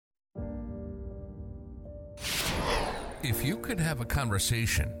If you could have a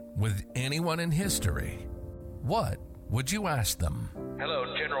conversation with anyone in history, what would you ask them?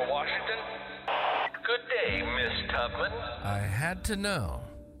 Hello, General Washington. Good day, Miss Tubman. I had to know,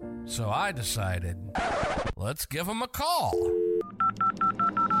 so I decided, let's give him a call.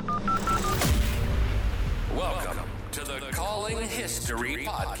 Welcome to the Calling History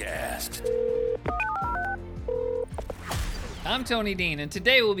Podcast. I'm Tony Dean, and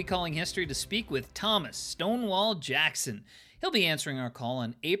today we'll be calling history to speak with Thomas Stonewall Jackson. He'll be answering our call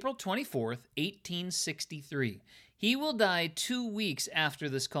on April 24th, 1863. He will die 2 weeks after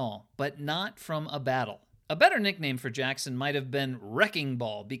this call, but not from a battle. A better nickname for Jackson might have been Wrecking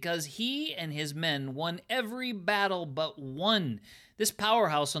Ball, because he and his men won every battle but one. This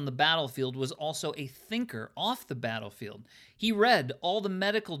powerhouse on the battlefield was also a thinker off the battlefield. He read all the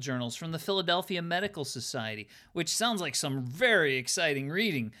medical journals from the Philadelphia Medical Society, which sounds like some very exciting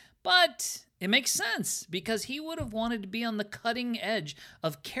reading, but it makes sense because he would have wanted to be on the cutting edge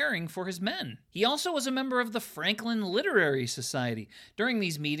of caring for his men. He also was a member of the Franklin Literary Society. During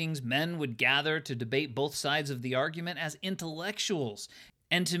these meetings, men would gather to debate both sides of the argument as intellectuals.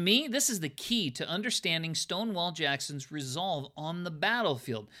 And to me, this is the key to understanding Stonewall Jackson's resolve on the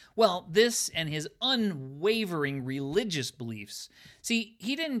battlefield. Well, this and his unwavering religious beliefs. See,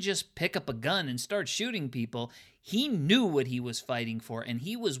 he didn't just pick up a gun and start shooting people. He knew what he was fighting for, and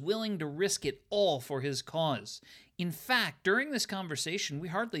he was willing to risk it all for his cause. In fact, during this conversation, we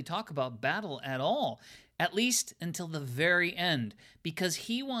hardly talk about battle at all, at least until the very end, because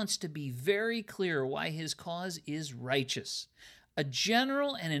he wants to be very clear why his cause is righteous. A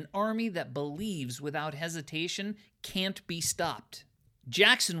general and an army that believes without hesitation can't be stopped.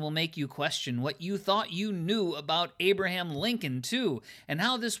 Jackson will make you question what you thought you knew about Abraham Lincoln, too, and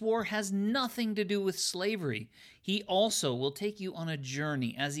how this war has nothing to do with slavery. He also will take you on a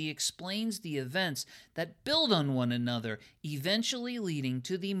journey as he explains the events that build on one another, eventually leading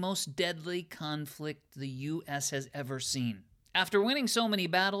to the most deadly conflict the U.S. has ever seen. After winning so many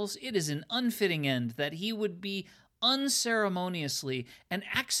battles, it is an unfitting end that he would be unceremoniously and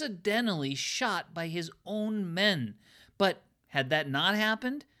accidentally shot by his own men. But had that not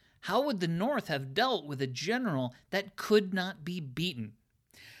happened, how would the North have dealt with a general that could not be beaten?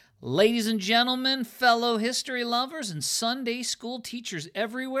 Ladies and gentlemen, fellow history lovers and Sunday school teachers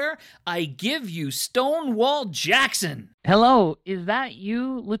everywhere, I give you Stonewall Jackson. Hello, is that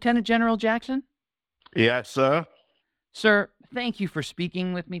you, Lieutenant General Jackson? Yes, sir. Sir, thank you for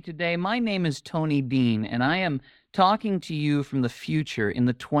speaking with me today. My name is Tony Dean, and I am talking to you from the future in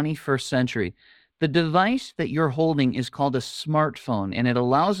the 21st century. The device that you're holding is called a smartphone, and it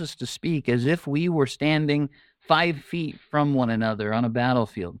allows us to speak as if we were standing 5 feet from one another on a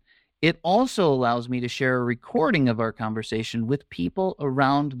battlefield. It also allows me to share a recording of our conversation with people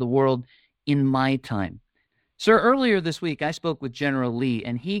around the world in my time. Sir, earlier this week, I spoke with General Lee,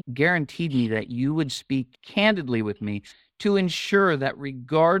 and he guaranteed me that you would speak candidly with me to ensure that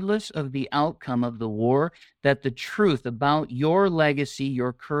regardless of the outcome of the war, that the truth about your legacy,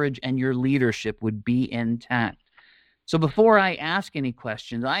 your courage, and your leadership would be intact. So before I ask any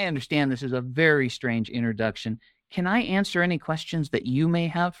questions, I understand this is a very strange introduction. Can I answer any questions that you may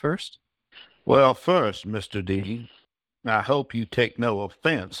have first? Well, first, Mr. Dean, I hope you take no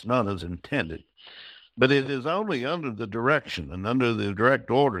offense, none is intended. But it is only under the direction and under the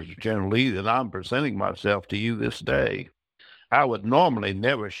direct orders of General Lee that I'm presenting myself to you this day. I would normally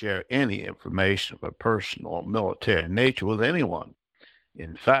never share any information of a personal or military nature with anyone.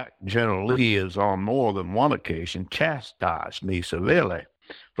 In fact, General Lee has on more than one occasion chastised me severely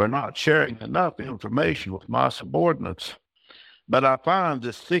for not sharing enough information with my subordinates. But I find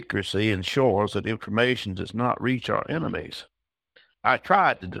this secrecy ensures that information does not reach our enemies. I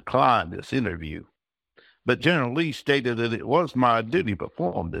tried to decline this interview, but General Lee stated that it was my duty to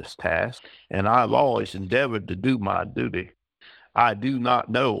perform this task, and I've always endeavored to do my duty. I do not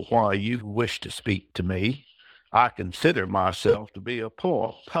know why you wish to speak to me. I consider myself to be a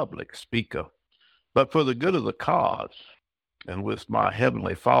poor public speaker, but for the good of the cause, and with my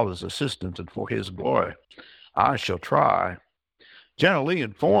Heavenly Father's assistance and for His glory, I shall try. General Lee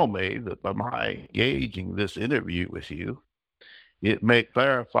informed me that by my engaging this interview with you, it may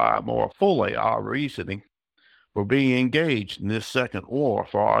clarify more fully our reasoning for being engaged in this second war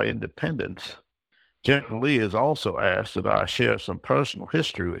for our independence. General Lee has also asked that I share some personal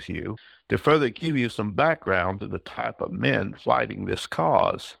history with you to further give you some background to the type of men fighting this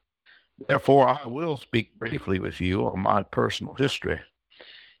cause. Therefore, I will speak briefly with you on my personal history.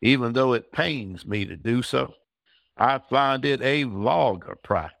 Even though it pains me to do so, I find it a vulgar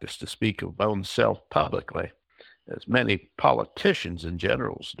practice to speak of oneself publicly, as many politicians and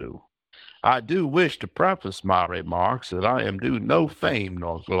generals do. I do wish to preface my remarks that I am due no fame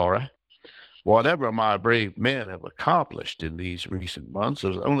nor glory. Whatever my brave men have accomplished in these recent months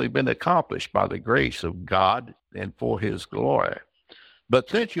has only been accomplished by the grace of God and for his glory. But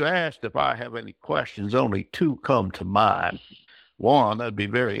since you asked if I have any questions, only two come to mind. One, I'd be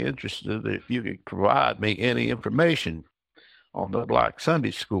very interested if you could provide me any information on the Black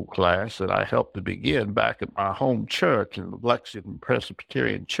Sunday School class that I helped to begin back at my home church in the Lexington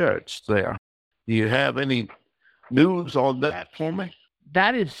Presbyterian Church there. Do you have any news on that for me?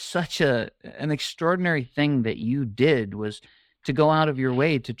 That is such an extraordinary thing that you did, was to go out of your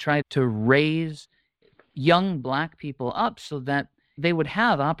way to try to raise young Black people up so that they would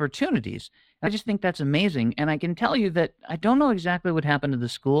have opportunities. I just think that's amazing. And I can tell you that I don't know exactly what happened to the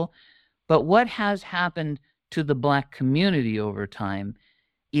school, but what has happened to the Black community over time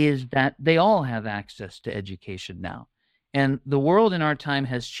is that they all have access to education now. And the world in our time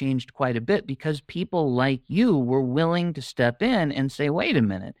has changed quite a bit because people like you were willing to step in and say, wait a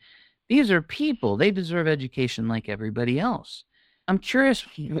minute, these are people. They deserve education like everybody else. I'm curious,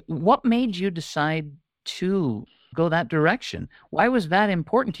 what made you decide to go that direction? Why was that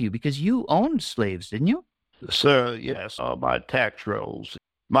important to you? Because you owned slaves, didn't you? Sir, yes, my tax rolls.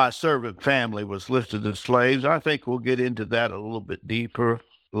 My servant family was listed as slaves. I think we'll get into that a little bit deeper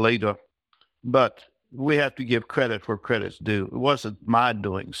later. But we have to give credit where credit's due. It wasn't my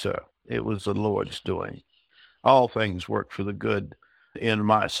doing, sir. It was the Lord's doing. All things work for the good in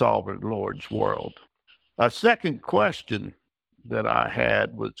my sovereign Lord's world. A second question that I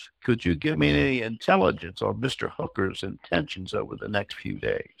had was, could you give me any intelligence on Mr. Hooker's intentions over the next few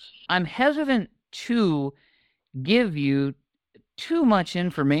days? I'm hesitant to give you too much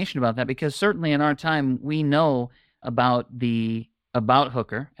information about that because certainly in our time we know about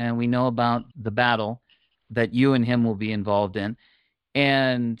Hooker, and we know about the battle that you and him will be involved in.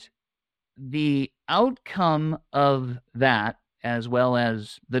 And the outcome of that, as well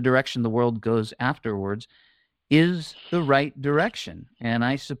as the direction the world goes afterwards, is the right direction. And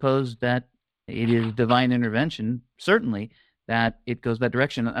I suppose that it is divine intervention, certainly, that it goes that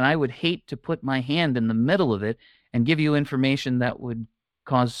direction. And I would hate to put my hand in the middle of it and give you information that would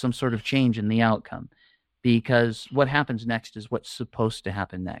cause some sort of change in the outcome, because what happens next is what's supposed to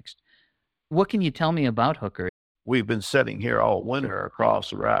happen next. What can you tell me about Hooker? We've been sitting here all winter across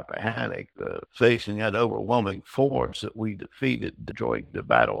the Rappahannock, facing that overwhelming force that we defeated during the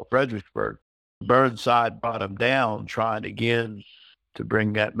Battle of Fredericksburg. Burnside brought him down, trying again to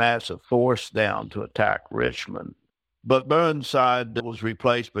bring that massive force down to attack Richmond. But Burnside was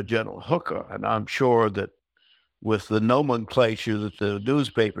replaced by General Hooker, and I'm sure that with the nomenclature that the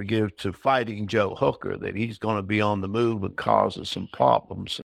newspaper gives to Fighting Joe Hooker, that he's going to be on the move and causes some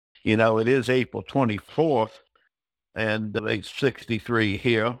problems. You know, it is April 24th, and it's 63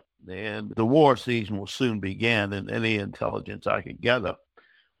 here, and the war season will soon begin, and any intelligence I could gather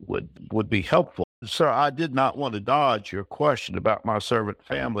would be helpful. Sir, I did not want to dodge your question about my servant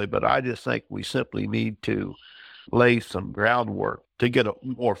family, but I just think we simply need to lay some groundwork to get a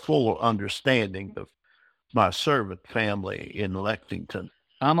more fuller understanding of my servant family in Lexington.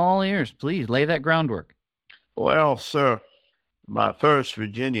 I'm all ears. Please lay that groundwork. Well, sir, my first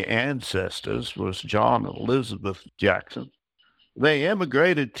Virginia ancestors was John and Elizabeth Jackson. They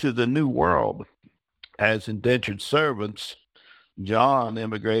immigrated to the New World as indentured servants. John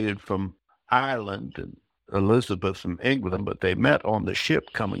immigrated from Ireland and Elizabeth from England, but they met on the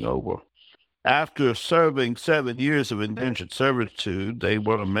ship coming over. After serving 7 years of indentured servitude, they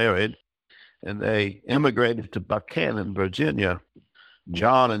were married, and they immigrated to Buchanan, Virginia.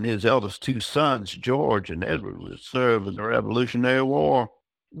 John and his eldest two sons, George and Edward, would serve in the Revolutionary War.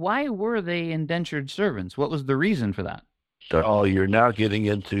 Why were they indentured servants? What was the reason for that? Oh, you're now getting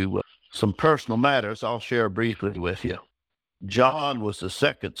into some personal matters I'll share briefly with you. John was the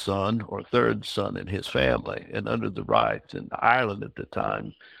second son or third son in his family, and under the rights in Ireland at the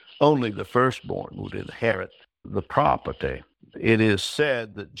time, only the firstborn would inherit the property. It is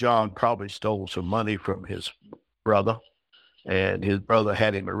said that John probably stole some money from his brother, and his brother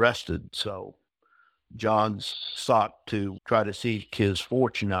had him arrested. So John sought to try to seek his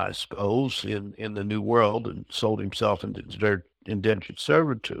fortune, I suppose, in the New World, and sold himself into indentured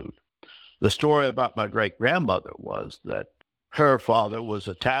servitude. The story about my great-grandmother was that her father was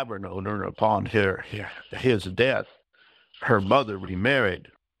a tavern owner, and upon his death, her mother remarried,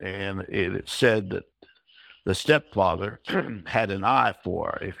 and it is said that the stepfather had an eye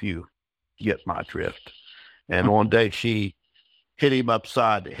for her, if you get my drift. And one day she hit him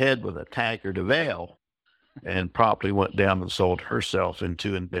upside the head with a tankard of ale and promptly went down and sold herself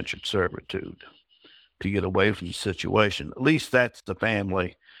into indentured servitude to get away from the situation. At least that's the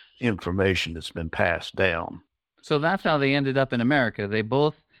family information that's been passed down. So that's how they ended up in America. They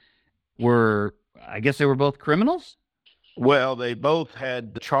both were, I guess they were both criminals? Well, they both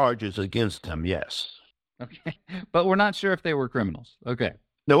had charges against them, yes. Okay. But we're not sure if they were criminals. Okay.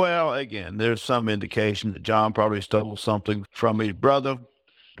 Well, again, there's some indication that John probably stole something from his brother.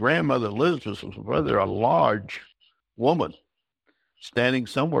 Grandmother Elizabeth was rather a large woman, standing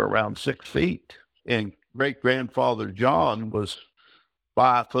somewhere around 6 feet. And great-grandfather John was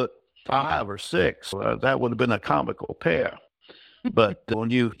 5'5" or 6. So that would have been a comical pair. But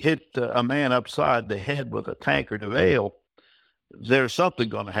when you hit a man upside the head with a tankard of ale, there's something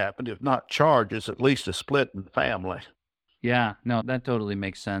going to happen. If not charges, at least a split in the family. Yeah, no, that totally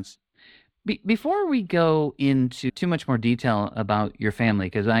makes sense. Before we go into too much more detail about your family,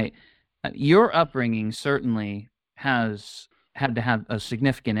 because your upbringing certainly has had to have a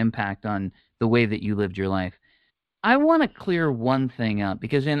significant impact on the way that you lived your life. I want to clear one thing up,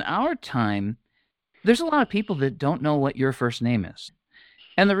 because in our time, there's a lot of people that don't know what your first name is.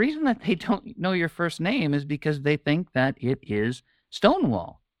 And the reason that they don't know your first name is because they think that it is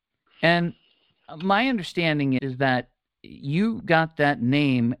Stonewall. And my understanding is that you got that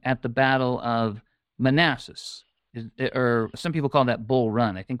name at the Battle of Manassas, or some people call that Bull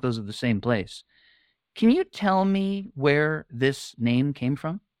Run. I think those are the same place. Can you tell me where this name came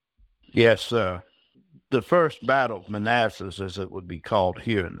from? Yes, sir. The first Battle of Manassas, as it would be called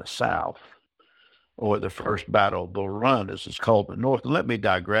here in the South, or the first Battle of Bull Run, as it's called in the North. And let me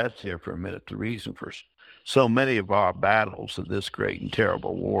digress here for a minute. The reason for so many of our battles of this great and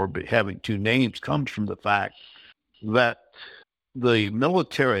terrible war having two names comes from the fact that the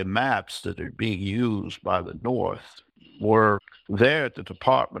military maps that are being used by the North were there at the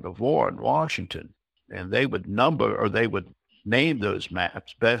Department of War in Washington, and they would name those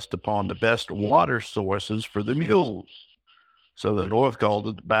maps based upon the best water sources for the mules. So the North called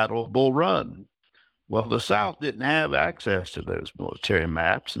it the Battle of Bull Run. Well, the South didn't have access to those military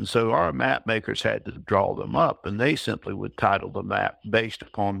maps, and so our map makers had to draw them up, and they simply would title the map based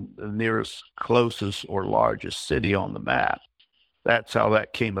upon the nearest, closest, or largest city on the map. That's how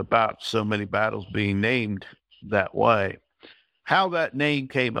that came about, so many battles being named that way. How that name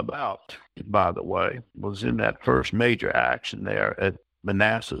came about, by the way, was in that first major action there at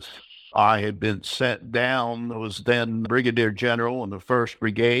Manassas. I had been sent down, was then Brigadier General in the 1st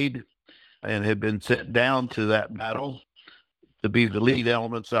Brigade, and had been sent down to that battle to be the lead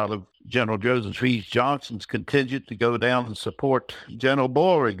elements out of General Joseph E. Johnston's contingent to go down and support General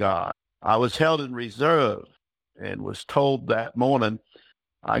Beauregard. I was held in reserve and was told that morning,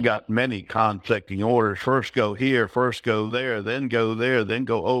 I got many conflicting orders. First go here, first go there, then go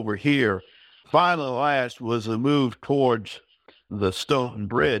over here. Final last was a move towards the Stone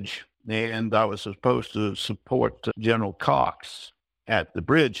Bridge, and I was supposed to support General Cox at the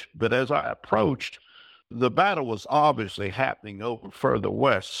bridge. But as I approached, the battle was obviously happening over further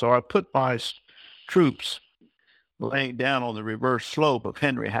west. So I put my troops laying down on the reverse slope of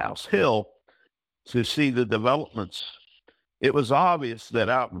Henry House Hill to see the developments. It was obvious that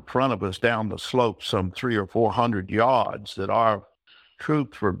out in front of us down the slope, some 300 or 400 yards, that our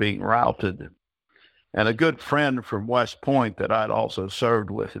troops were being routed. And a good friend from West Point that I'd also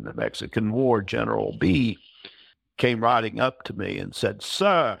served with in the Mexican War, General B, came riding up to me and said,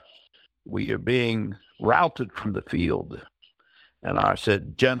 "Sir, we are being routed from the field." And I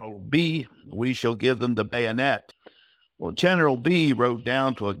said, "General B, we shall give them the bayonet." Well, General B rode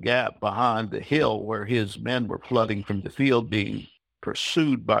down to a gap behind the hill where his men were flooding from the field, being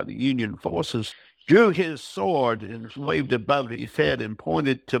pursued by the Union forces, drew his sword and waved above his head and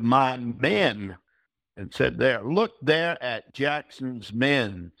pointed to my men and said, "There, look there at Jackson's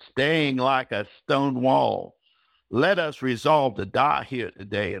men, staying like a stone wall. Let us resolve to die here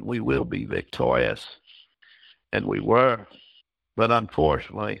today, and we will be victorious." And we were. But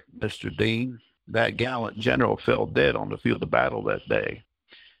unfortunately, Mr. Dean, that gallant general fell dead on the field of battle that day.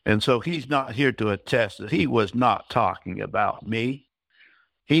 And so he's not here to attest that he was not talking about me.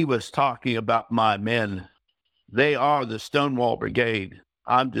 He was talking about my men. They are the Stonewall Brigade.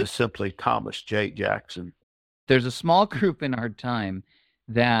 I'm just simply Thomas J. Jackson. There's a small group in our time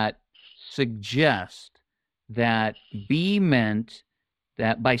that suggest that B meant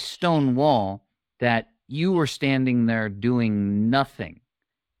that by Stonewall, that you were standing there doing nothing.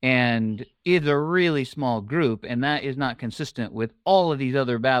 And it's a really small group, and that is not consistent with all of these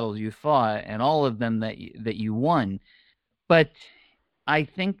other battles you fought and all of them that you won. But I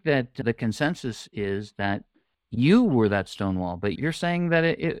think that the consensus is that you were that Stonewall, but you're saying that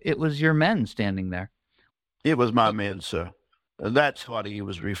it was your men standing there. It was my men, sir. That's what he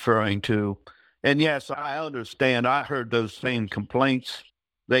was referring to. And yes, I understand. I heard those same complaints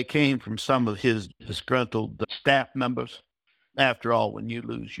They came from some of his disgruntled staff members. After all, when you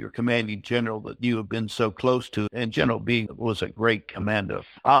lose your commanding general that you have been so close to, and General B was a great commander,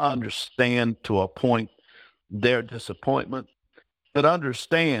 I understand to a point their disappointment, but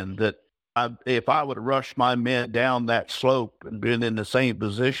understand that if I would have rushed my men down that slope and been in the same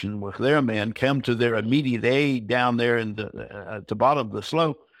position with their men, come to their immediate aid down there in at the bottom of the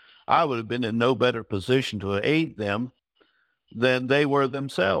slope, I would have been in no better position to aid them than they were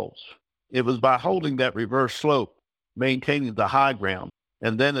themselves. It was by holding that reverse slope, maintaining the high ground,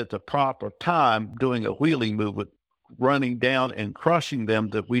 and then at the proper time doing a wheeling movement, running down and crushing them,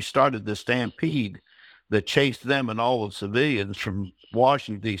 that we started the stampede that chased them and all the civilians from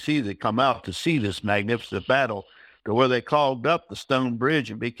Washington, D.C. that come out to see this magnificent battle, to where they clogged up the stone bridge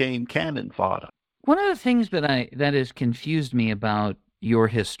and became cannon fodder. One of the things that has confused me about your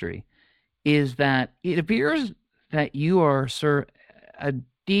history is that it appears that you are, sir, a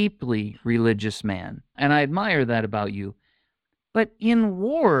deeply religious man, and I admire that about you. But in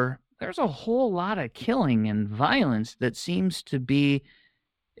war, there's a whole lot of killing and violence that seems to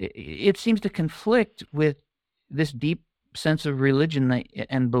conflict with this deep sense of religion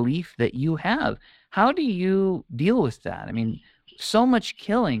and belief that you have. How do you deal with that? I mean, so much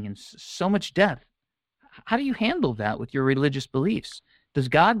killing and so much death. How do you handle that with your religious beliefs? Does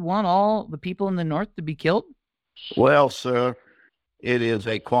God want all the people in the North to be killed? Well, sir, it is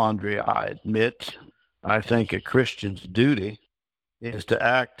a quandary, I admit. I think a Christian's duty is to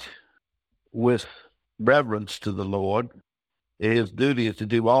act with reverence to the Lord. His duty is to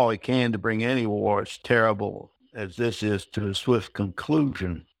do all he can to bring any war as terrible as this is to a swift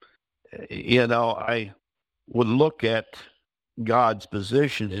conclusion. I would look at God's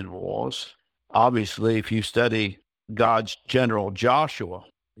position in wars. Obviously, if you study God's general Joshua,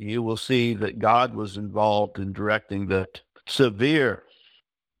 you will see that God was involved in directing that severe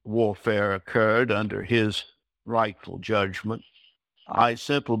warfare occurred under his rightful judgment. I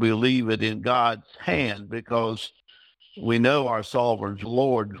simply believe it in God's hand because we know our sovereign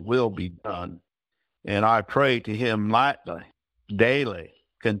Lord's will be done. And I pray to him nightly, daily,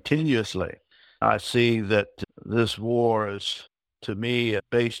 continuously. I see that this war is, to me,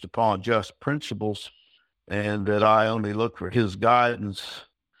 based upon just principles, and that I only look for his guidance,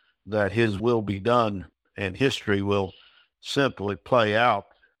 that his will be done, and history will simply play out.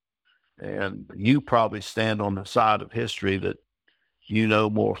 And you probably stand on the side of history that you know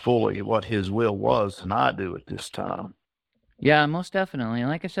more fully what his will was than I do at this time. Yeah, most definitely. And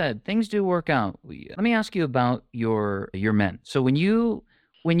like I said, things do work out. Let me ask you about your men. So when you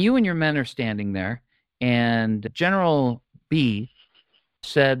and your men are standing there, and General B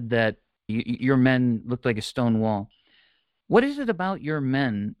said that your men looked like a stone wall, what is it about your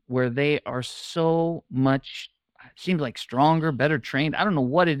men where they are so much, seems like stronger, better trained? I don't know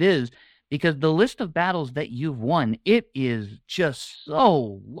what it is, because the list of battles that you've won, it is just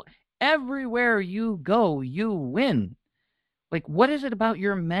so, everywhere you go, you win. Like, what is it about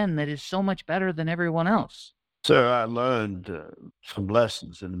your men that is so much better than everyone else? Sir, I learned some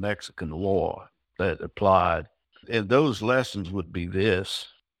lessons in the Mexican War that applied. And those lessons would be this.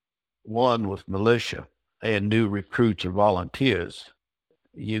 One, with militia and new recruits or volunteers,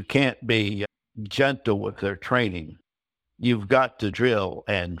 you can't be gentle with their training. You've got to drill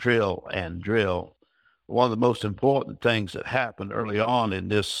and drill and drill. One of the most important things that happened early on in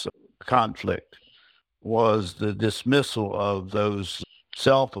this conflict was the dismissal of those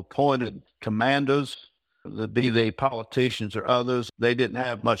self-appointed commanders, be they politicians or others. They didn't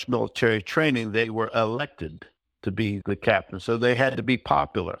have much military training. They were elected to be the captain, so they had to be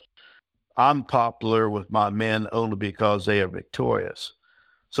popular. I'm popular with my men only because they are victorious.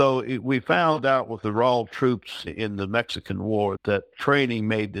 So we found out with the raw troops in the Mexican War that training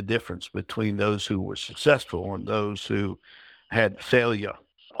made the difference between those who were successful and those who had failure.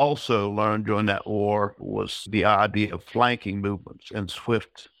 Also learned during that war was the idea of flanking movements and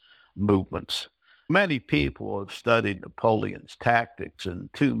swift movements. Many people have studied Napoleon's tactics,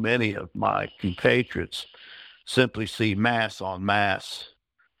 and too many of my compatriots simply see mass on mass.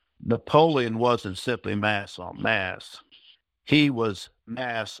 Napoleon wasn't simply mass on mass. He was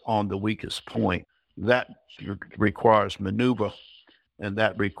mass on the weakest point. That requires maneuver, and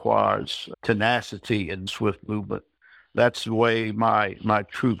that requires tenacity and swift movement. That's the way my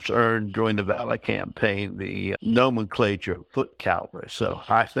troops earned during the Valley Campaign the nomenclature of foot cavalry. So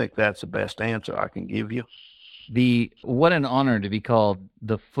I think that's the best answer I can give you. What an honor to be called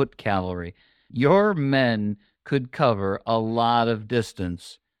the foot cavalry. Your men could cover a lot of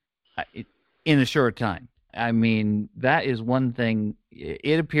distance in a short time. I mean, that is one thing.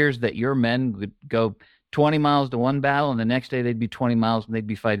 It appears that your men would go 20 miles to one battle, and the next day they'd be 20 miles and they'd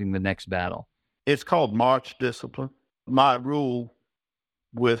be fighting the next battle. It's called march discipline. My rule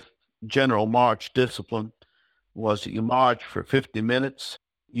with general march discipline was that you march for 50 minutes,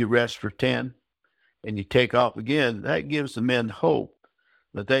 you rest for 10, and you take off again. That gives the men hope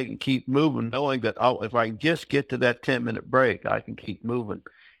that they can keep moving, knowing that, oh, if I can just get to that 10-minute break, I can keep moving.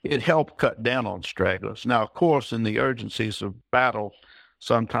 It helped cut down on stragglers. Now, of course, in the urgencies of battle,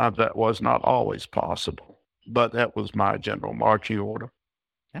 sometimes that was not always possible, but that was my general marching order.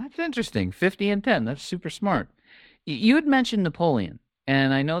 That's interesting. 50 and 10. That's super smart. You had mentioned Napoleon,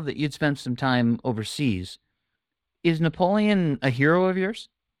 and I know that you'd spent some time overseas. Is Napoleon a hero of yours?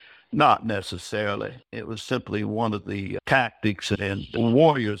 Not necessarily. It was simply one of the tactics and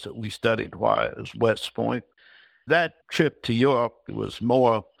warriors that we studied while I was West Point. That trip to Europe was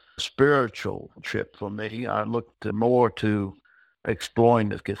more a spiritual trip for me. I looked more to exploring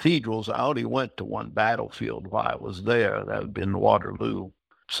the cathedrals. I only went to one battlefield while I was there. That had been Waterloo.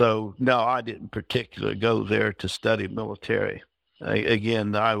 So, no, I didn't particularly go there to study military.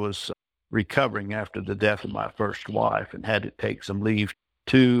 Again, I was recovering after the death of my first wife and had to take some leave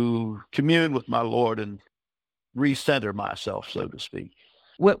to commune with my Lord and recenter myself, so to speak.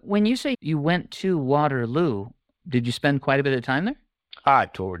 When you say you went to Waterloo, did you spend quite a bit of time there? I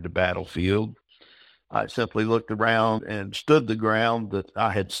toured the battlefield. I simply looked around and stood the ground that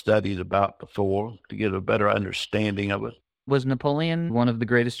I had studied about before to get a better understanding of it. Was Napoleon one of the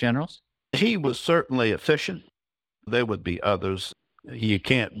greatest generals? He was certainly efficient. There would be others. You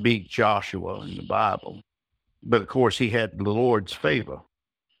can't beat Joshua in the Bible. But of course, he had the Lord's favor.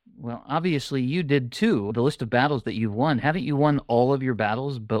 Well, obviously you did too. The list of battles that you've won, haven't you won all of your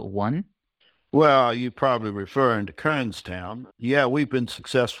battles but one? Well, you're probably referring to Kernstown. Yeah, we've been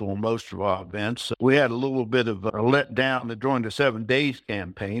successful in most of our events. We had a little bit of a letdown during the 7 Days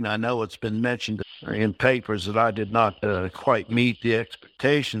campaign. I know it's been mentioned in papers that I did not quite meet the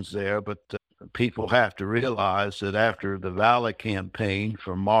expectations there, but people have to realize that after the Valley campaign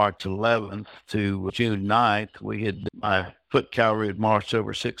from March 11th to June 9th, my foot cavalry had marched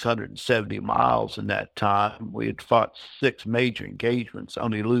over 670 miles in that time. We had fought 6 major engagements,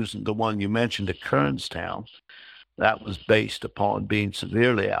 only losing the one you mentioned at Kernstown. That was based upon being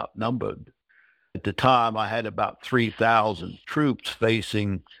severely outnumbered. At the time, I had about 3,000 troops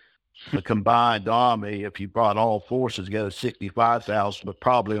facing the combined army. If you brought all forces together, 65,000, but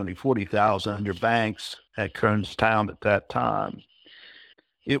probably only 40,000 under Banks at Kernstown at that time.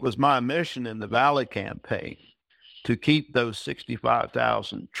 It was my mission in the Valley campaign to keep those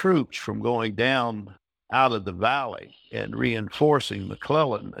 65,000 troops from going down out of the valley and reinforcing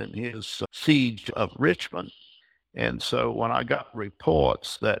McClellan in his siege of Richmond. And so when I got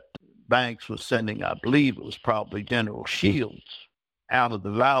reports that Banks was sending, I believe it was probably General Shields, out of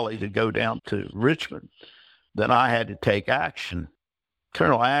the valley to go down to Richmond, then I had to take action.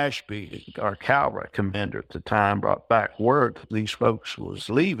 Colonel Ashby, our cavalry commander at the time, brought back word that these folks was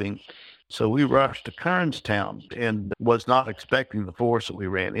leaving. So we rushed to Kernstown and was not expecting the force that we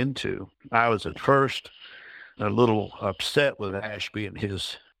ran into. I was at first a little upset with Ashby and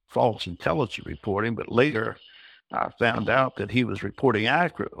his false intelligence reporting, but later I found out that he was reporting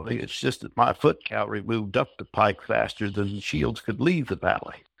accurately. It's just that my foot cavalry moved up the pike faster than Shields could leave the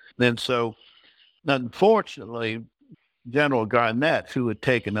valley. And so, unfortunately, General Garnett, who had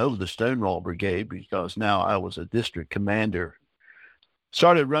taken over the Stonewall Brigade, because now I was a district commander,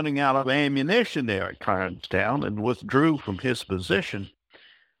 started running out of ammunition there at Kernstown and withdrew from his position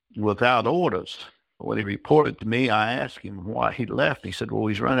without orders. When he reported to me, I asked him why he left. He said, well,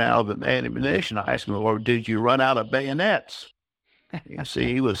 he's run out of ammunition. I asked him, well, did you run out of bayonets? You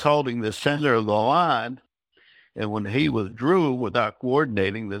see, he was holding the center of the line, and when he withdrew without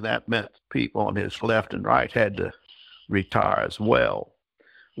coordinating, then that meant people on his left and right had to retire as well.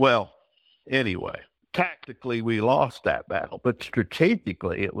 Well, anyway, tactically, we lost that battle, but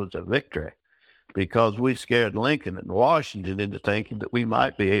strategically, it was a victory because we scared Lincoln and Washington into thinking that we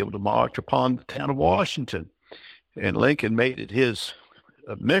might be able to march upon the town of Washington. And Lincoln made it his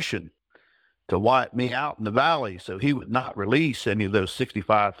mission to wipe me out in the valley so he would not release any of those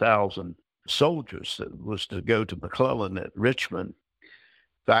 65,000 soldiers that was to go to McClellan at Richmond.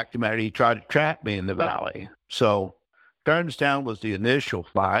 In fact, he tried to trap me in the valley. So Kernstown was the initial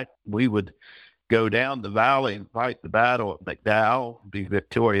fight. We would go down the valley and fight the battle at McDowell, be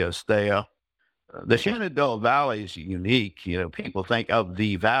victorious there. The Shenandoah Valley is unique. You know, people think of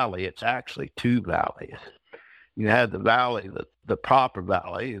the valley. It's actually 2 valleys. You have the valley, the proper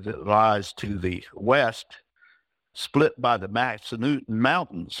valley that lies to the west, split by the Massanutten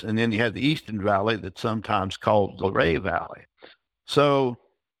Mountains. And then you have the eastern valley that's sometimes called the Ray Valley. So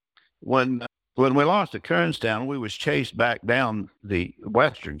when When we lost at Kernstown, we was chased back down the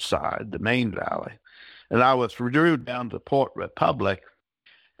western side, the main valley, and I withdrew down to Port Republic,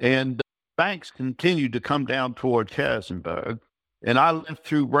 and banks continued to come down towards Harrisonburg, and I left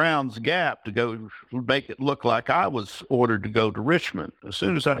through Brown's Gap to go make it look like I was ordered to go to Richmond. As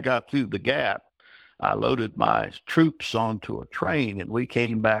soon as I got through the Gap, I loaded my troops onto a train, and we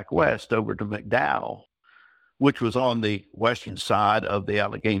came back west over to McDowell, which was on the western side of the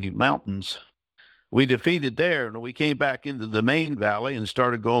Allegheny Mountains. We defeated there, and we came back into the main valley and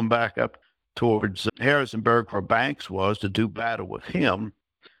started going back up towards Harrisonburg, where Banks was, to do battle with him.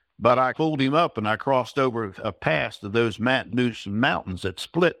 But I pulled him up, and I crossed over a pass to those Matanuska Mountains that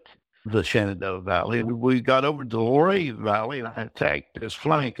split the Shenandoah Valley. We got over to the Luray Valley, and I attacked his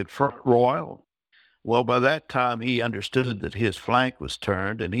flank at Front Royal. Well, by that time, he understood that his flank was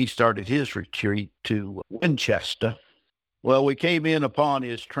turned, and he started his retreat to Winchester. Well, we came in upon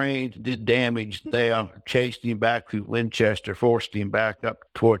his train, did damage there, chased him back through Winchester, forced him back up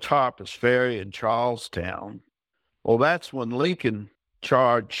towards Harper's Ferry and Charlestown. Well, that's when Lincoln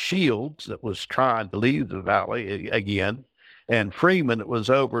charged Shields, that was trying to leave the valley again, and Freeman, that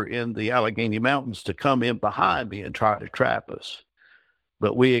was over in the Allegheny Mountains, to come in behind me and try to trap us.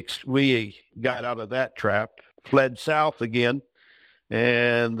 But we got out of that trap, fled south again,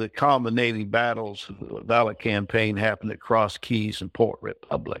 and the culminating battles of the Valley Campaign happened at Cross Keys and Port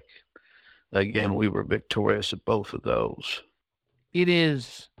Republic. Again, we were victorious at both of those. It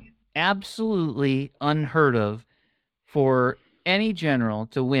is absolutely unheard of for any general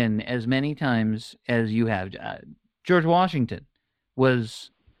to win as many times as you have. George Washington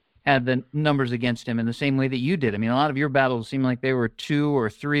had the numbers against him in the same way that you did. I mean, a lot of your battles seem like they were 2 or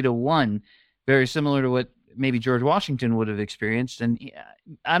 3 to 1, very similar to what maybe George Washington would have experienced. And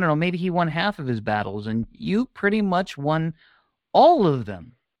I don't know, maybe he won half of his battles, and you pretty much won all of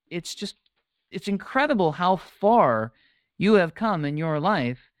them. It's incredible how far you have come in your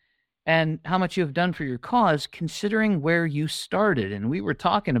life and how much you have done for your cause, considering where you started. And we were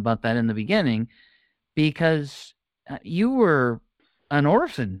talking about that in the beginning, because you were an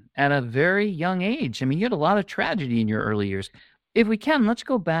orphan at a very young age. I mean, you had a lot of tragedy in your early years. If we can, let's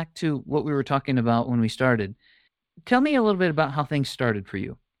go back to what we were talking about when we started. Tell me a little bit about how things started for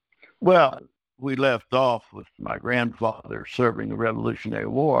you. Well, we left off with my grandfather serving the Revolutionary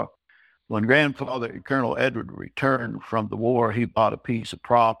War. When grandfather, Colonel Edward, returned from the war, he bought a piece of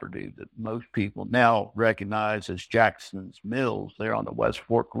property that most people now recognize as Jackson's Mills there on the West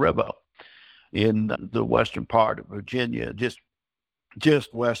Fork River in the western part of Virginia, just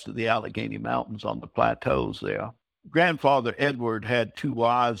west of the Allegheny Mountains on the plateaus there. Grandfather Edward had 2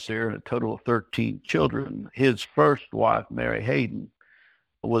 wives there and a total of 13 children. His first wife, Mary Hayden,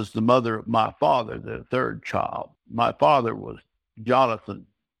 was the mother of my father, the 3rd child. My father was Jonathan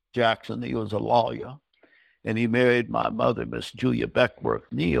Jackson. He was a lawyer, and he married my mother, Miss Julia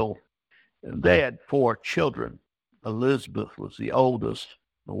Beckworth Neal, and they had 4 children. Elizabeth was the oldest.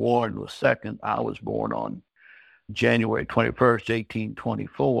 Warren was second. I was born on January 21st,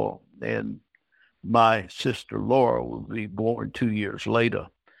 1824, and my sister Laura would be born 2 years later.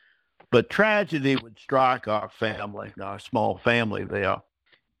 But tragedy would strike our family, our small family there,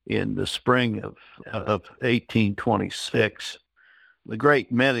 in the spring of 1826. The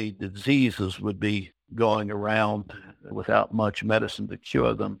great many diseases would be going around without much medicine to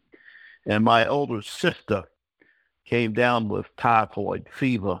cure them. And my older sister came down with typhoid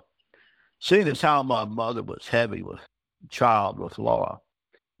fever. Seeing as how my mother was heavy with child with Laura,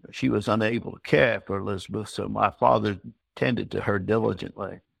 she was unable to care for Elizabeth, so my father tended to her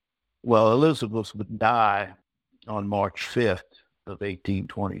diligently. Well, Elizabeth would die on March 5th of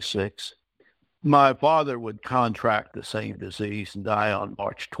 1826. My father would contract the same disease and die on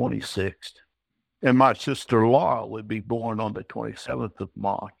March 26th. And my sister Laura would be born on the 27th of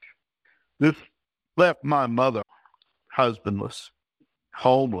March. This left my mother husbandless,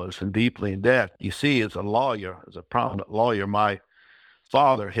 homeless, and deeply in debt. You see, as a lawyer, as a prominent lawyer, my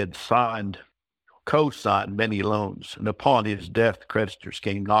father had co-signed many loans, and upon his death, creditors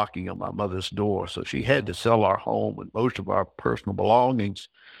came knocking on my mother's door, so she had to sell our home and most of our personal belongings.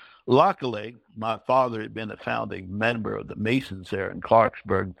 Luckily, my father had been a founding member of the Masons there in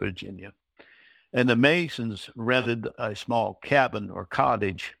Clarksburg, Virginia, and the Masons rented a small cabin or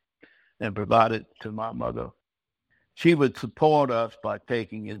cottage and provided it to my mother. She would support us by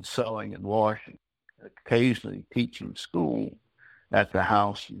taking in sewing and washing, occasionally teaching school at the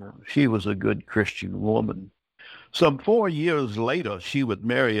house. She was a good Christian woman. Some 4 years later, she would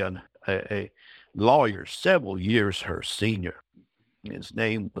marry a lawyer several years her senior. His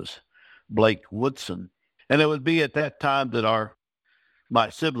name was Blake Woodson. And it would be at that time that our my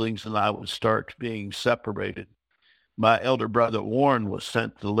siblings and I would start being separated. My elder brother Warren was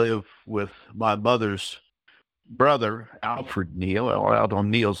sent to live with my mother's brother, Alfred Neal, out on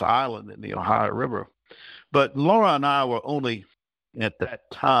Neal's Island in the Ohio River. But Laura and I were only at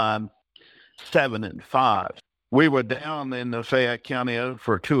that time 7 and 5. We were down in the Fayette County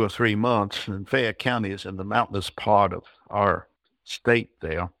for 2 or 3 months, and Fayette County is in the mountainous part of our state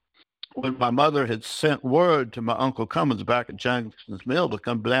there. When my mother had sent word to my Uncle Cummins back at Jackson's Mill to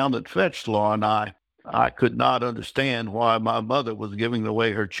come down and fetch Laura and I could not understand why my mother was giving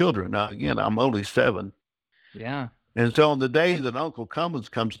away her children. Now, again, I'm only 7. Yeah. And so on the day that Uncle Cummins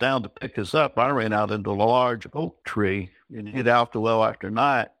comes down to pick us up, I ran out into a large oak tree and hid out well after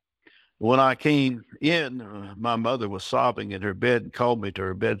night. When I came in, my mother was sobbing in her bed and called me to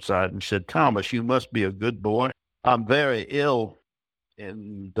her bedside and said, "Thomas, you must be a good boy. I'm very ill,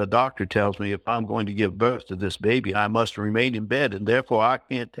 and the doctor tells me if I'm going to give birth to this baby, I must remain in bed, and therefore I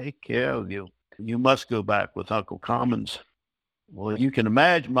can't take care of you. You must go back with Uncle Cummins." Well, you can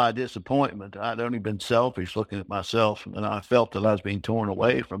imagine my disappointment. I'd only been selfish looking at myself, and I felt that I was being torn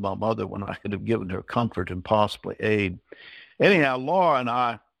away from my mother when I could have given her comfort and possibly aid. Anyhow, Laura and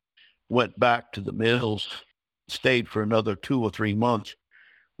I went back to the mills, stayed for another 2 or 3 months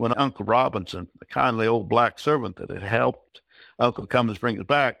when Uncle Robinson, the kindly old black servant that had helped Uncle Cummins bring us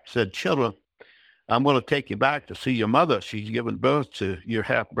back, said, "Children, I'm going to take you back to see your mother. She's given birth to your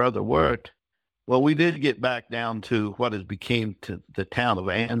half-brother Wirt." Well, we did get back down to what has became to the town of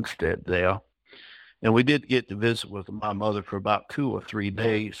Ansted there, and we did get to visit with my mother for about 2 or 3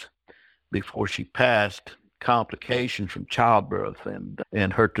 days before she passed, complications from childbirth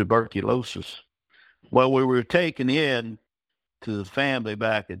and her tuberculosis. Well, we were taken in to the family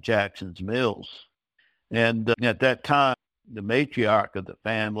back at Jackson's Mills, and at that time, the matriarch of the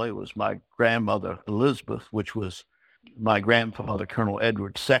family was my grandmother Elizabeth, which was my grandfather Colonel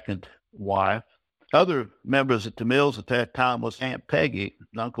Edward's second wife. Other members at the mills at that time was Aunt Peggy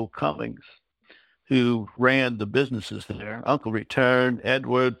and Uncle Cummings, who ran the businesses there. Uncle Return,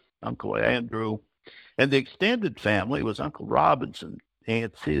 Edward, Uncle Andrew, and the extended family was Uncle Robinson,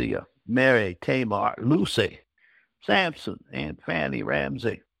 Aunt Celia, Mary, Tamar, Lucy, Samson, Aunt Fanny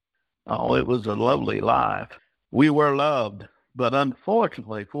Ramsey. Oh, it was a lovely life. We were loved, but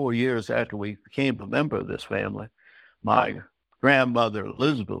unfortunately, 4 years after we became a member of this family, my grandmother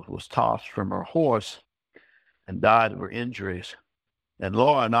Elizabeth was tossed from her horse and died of her injuries. And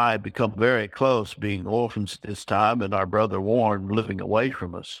Laura and I had become very close, being orphans at this time, and our brother Warren living away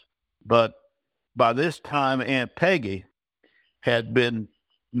from us. But by this time, Aunt Peggy had been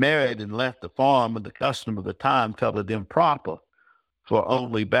married and left the farm, and the custom of the time felt it improper for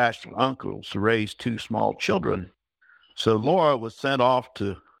only bachelor uncles to raise 2 small children. So Laura was sent off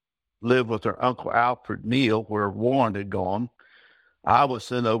to live with her Uncle Alfred Neal, where Warren had gone. I was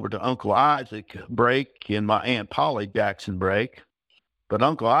sent over to Uncle Isaac Brake and my Aunt Polly Jackson Brake. But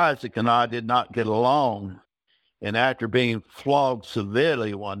Uncle Isaac and I did not get along. And after being flogged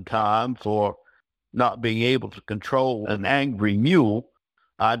severely one time for not being able to control an angry mule,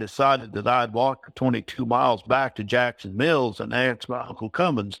 I decided that I'd walk 22 miles back to Jackson Mills and ask my Uncle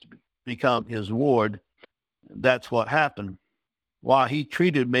Cummins to become his ward. That's what happened. Why, he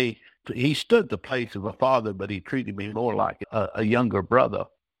treated me, he stood the place of a father, but he treated me more like a younger brother.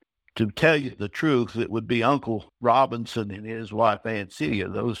 To tell you the truth, it would be Uncle Robinson and his wife, Aunt Celia,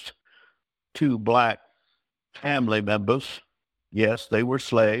 those 2 black family members. Yes, they were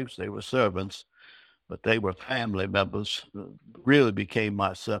slaves, they were servants, but they were family members, really became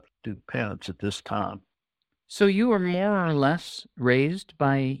my substitute parents at this time. So you were more or less raised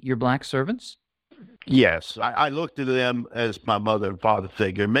by your black servants? Yes, I looked at them as my mother and father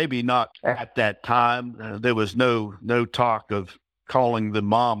figure. Maybe not at that time. There was no talk of calling them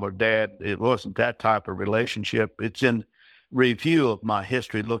mom or dad. It wasn't that type of relationship. It's in review of my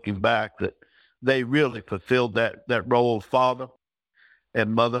history looking back that they really fulfilled that role of father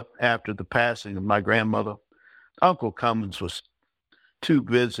and mother after the passing of my grandmother. Uncle Cummins was too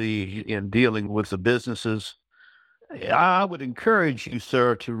busy in dealing with the businesses. I would encourage you,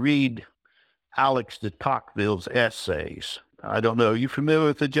 sir, to read Alex de Tocqueville's essays. I don't know. Are you familiar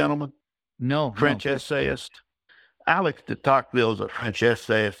with the gentleman? No. French essayist. Alex de Tocqueville is a French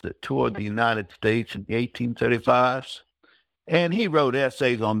essayist that toured the United States in the 1835s. And he wrote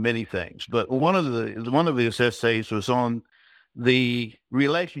essays on many things. But one of his essays was on the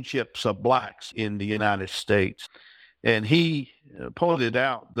relationships of blacks in the United States. And he pointed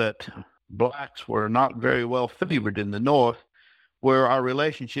out that blacks were not very well favored in the North, where our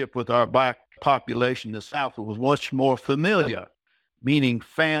relationship with our black population in the South was much more familiar, meaning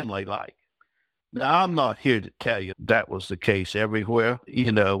family-like. Now, I'm not here to tell you that was the case everywhere.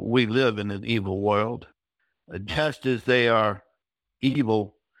 You know, we live in an evil world. Just as they are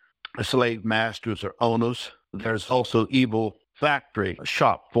evil slave masters or owners, there's also evil factory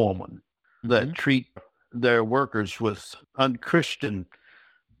shop foremen that treat their workers with unchristian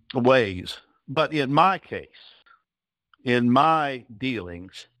ways. But in my case, in my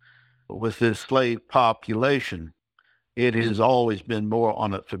dealings with this slave population, it has always been more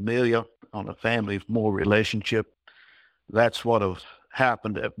on a familiar, on a family, more relationship. That's what has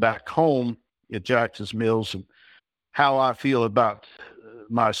happened back home at Jackson's Mills, and how I feel about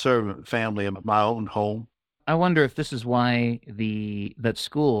my servant family and my own home. I wonder if this is why that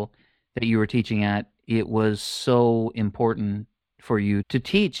school that you were teaching at, it was so important for you to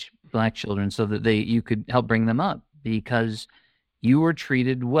teach black children so that you could help bring them up, because you were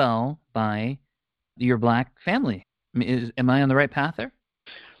treated well by your black family. Am I on the right path there?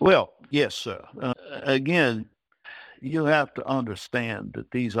 Well, yes, sir. Again, you have to understand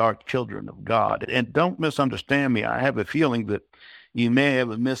that these are children of God. And don't misunderstand me. I have a feeling that you may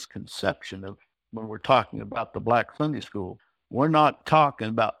have a misconception of when we're talking about the Black Sunday School. We're not talking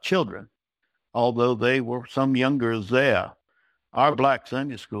about children, although they were some younger there. Our Black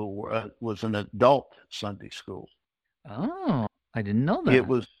Sunday School was an adult Sunday school. Oh, I didn't know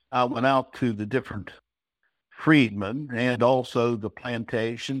that. I went out to the different freedmen and also the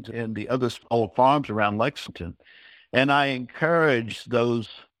plantations and the other old farms around Lexington. And I encouraged those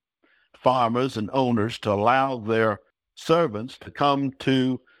farmers and owners to allow their servants to come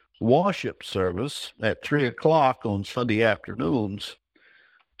to worship service at 3:00 on Sunday afternoons.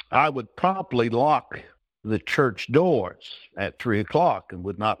 I would promptly lock the church doors at 3:00 and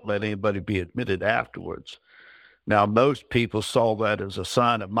would not let anybody be admitted afterwards. Now, most people saw that as a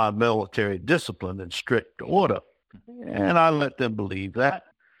sign of my military discipline and strict order, and I let them believe that.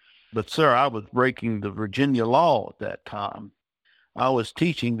 But, sir, I was breaking the Virginia law at that time. I was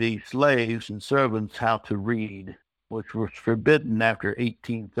teaching these slaves and servants how to read, which was forbidden after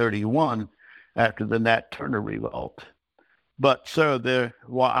 1831, after the Nat Turner Revolt. But, sir,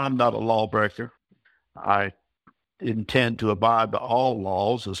 while I'm not a lawbreaker, I intend to abide by all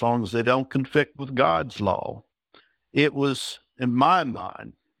laws as long as they don't conflict with God's law. It was, in my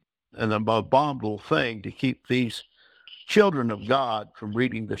mind, an abominable thing to keep these children of God from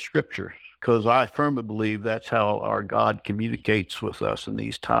reading the scriptures, because I firmly believe that's how our God communicates with us in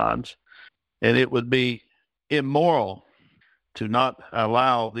these times. And it would be immoral to not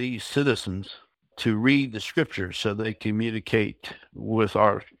allow these citizens to read the scriptures so they communicate with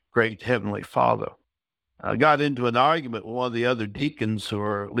our great Heavenly Father. I got into an argument with one of the other deacons,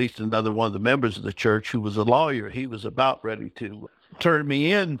 or at least another one of the members of the church, who was a lawyer. He was about ready to turn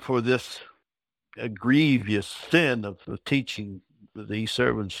me in for this grievous sin of teaching these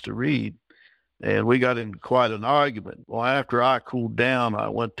servants to read. And we got in quite an argument. Well, after I cooled down, I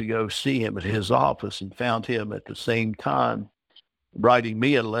went to go see him at his office and found him at the same time writing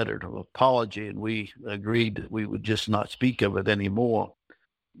me a letter of apology, and we agreed that we would just not speak of it anymore.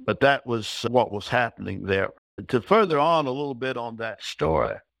 But that was what was happening there. To further on a little bit on that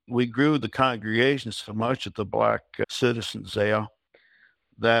story, we grew the congregation so much of the black citizens there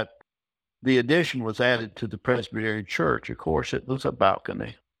that the addition was added to the Presbyterian church. Of course, it was a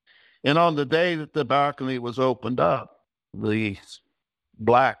balcony. And on the day that the balcony was opened up, the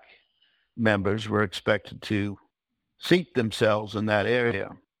black members were expected to seat themselves in that area.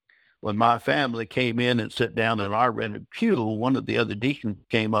 When my family came in and sat down in our rented pew, one of the other deacons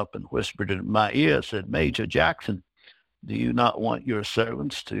came up and whispered in my ear, said, "Major Jackson, do you not want your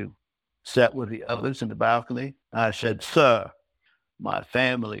servants to sit with the others in the balcony?" I said, "Sir, my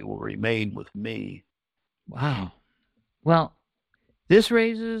family will remain with me." Wow. Well, this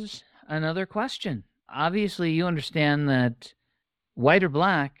raises another question. Obviously, you understand that white or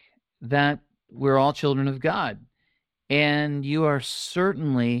black, that we're all children of God. And you are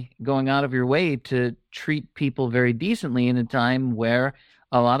certainly going out of your way to treat people very decently in a time where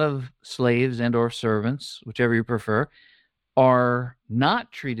a lot of slaves and or servants, whichever you prefer, are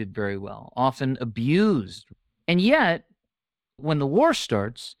not treated very well, often abused. And yet, when the war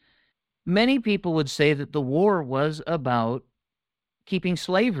starts, many people would say that the war was about keeping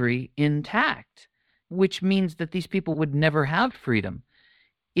slavery intact, which means that these people would never have freedom.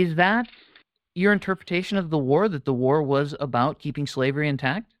 Is that your interpretation of the war, that the war was about keeping slavery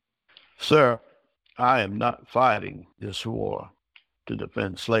intact? Sir, I am not fighting this war to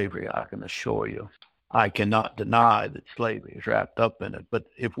defend slavery, I can assure you. I cannot deny that slavery is wrapped up in it. But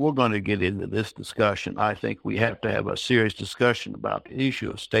if we're going to get into this discussion, I think we have to have a serious discussion about the issue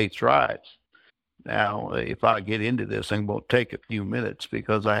of states' rights. Now, if I get into this, I'm going to take a few minutes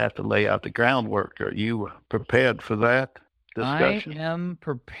because I have to lay out the groundwork. Are you prepared for that I discussion? am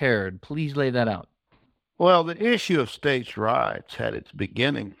prepared. Please lay that out. Well, the issue of states' rights had its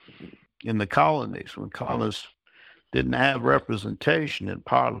beginning in the colonies when colonists didn't have representation in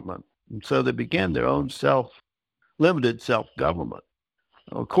Parliament. And so they began their own limited self-government.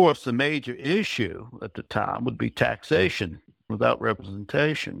 Of course, the major issue at the time would be taxation without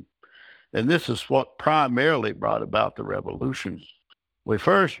representation. And this is what primarily brought about the revolution. We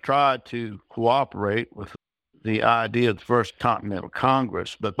first tried to cooperate with the idea of the First Continental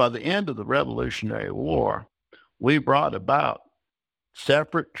Congress, but by the end of the Revolutionary War, we brought about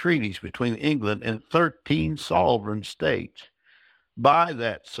separate treaties between England and 13 sovereign states. By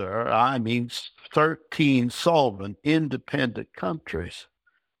that, sir, I mean 13 sovereign independent countries.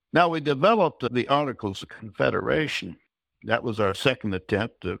 Now, we developed the Articles of Confederation. That was our second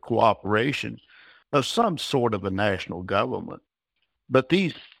attempt at cooperation of some sort of a national government. But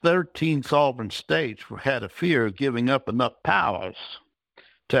these 13 sovereign states had a fear of giving up enough powers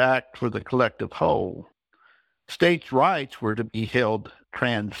to act for the collective whole. States' rights were to be held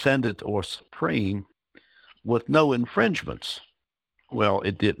transcendent or supreme with no infringements. Well,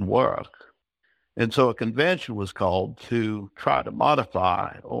 it didn't work. And so a convention was called to try to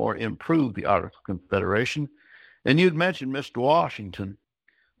modify or improve the Articles of Confederation. And you'd mentioned Mr. Washington.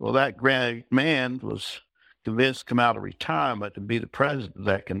 Well, that great man was convinced to come out of retirement to be the president of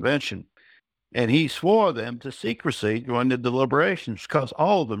that convention. And he swore them to secrecy during the deliberations because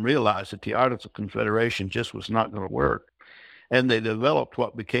all of them realized that the Articles of Confederation just was not going to work. And they developed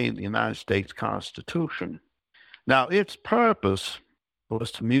what became the United States Constitution. Now, its purpose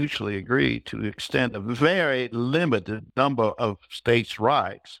was to mutually agree to extend a very limited number of states'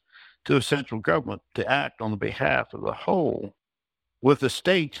 rights to a central government to act on behalf of the whole, with the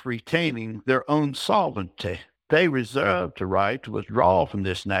states retaining their own sovereignty. They reserved the right to withdraw from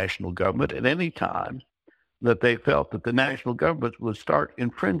this national government at any time that they felt that the national government would start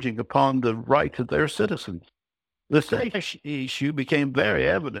infringing upon the rights of their citizens. The state issue became very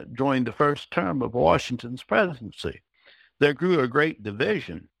evident during the first term of Washington's presidency. There grew a great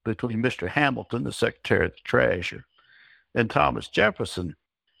division between Mr. Hamilton, the Secretary of the Treasury, and Thomas Jefferson,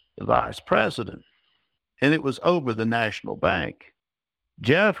 the Vice President, and it was over the national bank.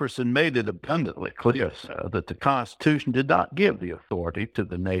 Jefferson made it abundantly clear, sir, that the Constitution did not give the authority to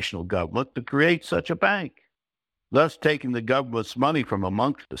the national government to create such a bank, thus taking the government's money from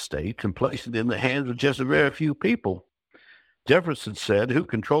amongst the states and placing it in the hands of just a very few people. Jefferson said, who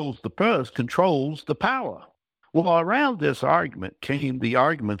controls the purse controls the power. Well, around this argument came the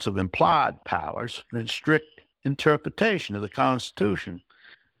arguments of implied powers and strict interpretation of the Constitution.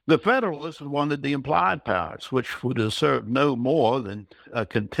 The Federalists wanted the implied powers, which would have served no more than a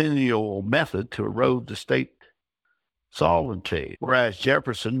continual method to erode the state sovereignty, whereas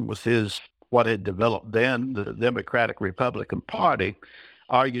Jefferson, with what had developed then, the Democratic Republican Party,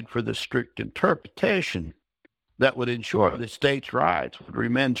 argued for the strict interpretation that would ensure that states' rights would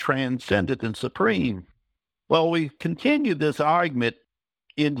remain transcendent and supreme. Well, we continued this argument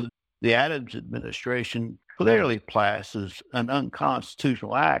in the Adams administration clearly passes an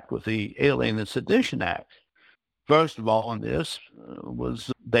unconstitutional act with the Alien and Sedition Act. First of all, in this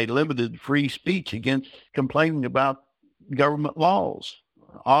was they limited free speech against complaining about government laws,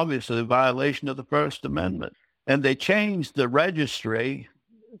 obviously a violation of the First Amendment. And they changed the registry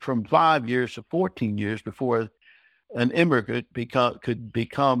from 5 years to 14 years before an immigrant could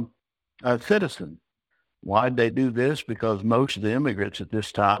become a citizen. Why'd they do this? Because most of the immigrants at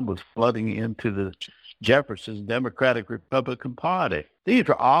this time was flooding into the Jefferson's Democratic Republican Party. These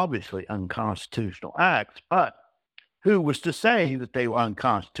are obviously unconstitutional acts, but who was to say that they were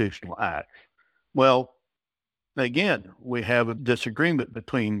unconstitutional acts? Well, again, we have a disagreement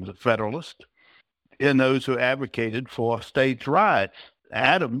between the Federalists and those who advocated for states' rights.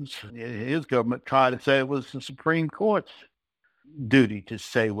 Adams, his government, tried to say it was the Supreme Court's duty to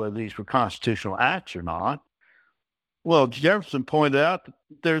say whether these were constitutional acts or not. Well, Jefferson pointed out that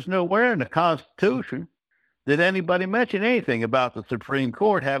there's nowhere in the Constitution that anybody mention anything about the Supreme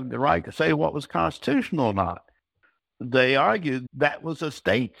Court having the right to say what was constitutional or not. They argued that was a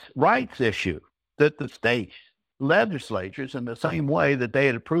states' rights issue, that the state legislatures, in the same way that they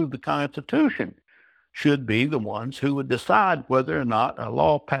had approved the Constitution, should be the ones who would decide whether or not a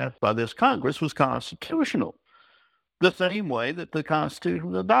law passed by this Congress was constitutional. The same way that the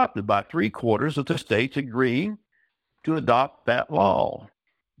Constitution was adopted by 3/4 of the states agreeing to adopt that law.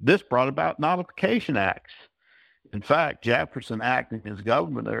 This brought about nullification acts. In fact, Jefferson, acting as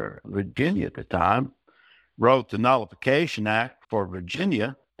governor of Virginia at the time, wrote the Nullification Act for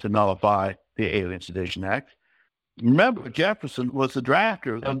Virginia to nullify the Alien Sedition Act. Remember, Jefferson was the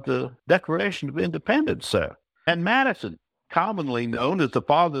drafter of the Declaration of Independence, sir. And Madison, commonly known as the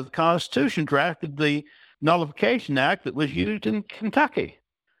father of the Constitution, drafted the Nullification Act that was used in Kentucky.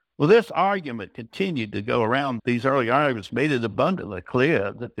 Well, this argument continued to go around. These early arguments made it abundantly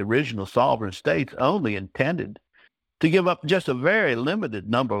clear that the original sovereign states only intended to give up just a very limited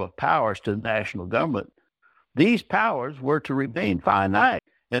number of powers to the national government. These powers were to remain finite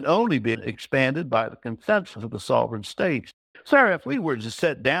and only be expanded by the consensus of the sovereign states. Sir, if we were to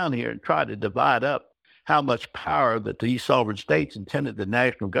sit down here and try to divide up how much power that these sovereign states intended the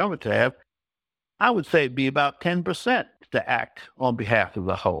national government to have, I would say it'd be about 10% to act on behalf of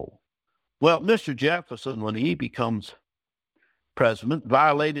the whole. Well, Mr. Jefferson, when he becomes president,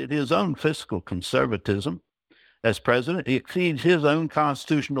 violated his own fiscal conservatism. As president, he exceeds his own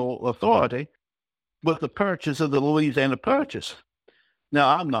constitutional authority with the purchase of the Louisiana Purchase.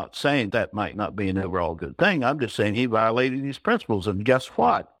 Now, I'm not saying that might not be an overall good thing. I'm just saying he violated these principles. And guess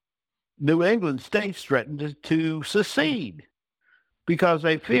what? New England states threatened to secede because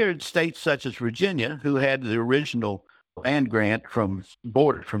they feared states such as Virginia, who had the original land grant from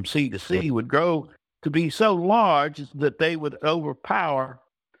border from sea to sea, would grow to be so large that they would overpower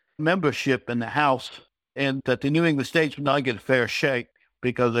membership in the House, and that the New England states would not get a fair shake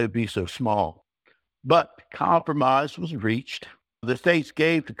because they'd be so small. But compromise was reached. The states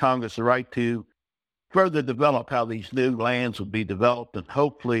gave to Congress the right to further develop how these new lands would be developed, and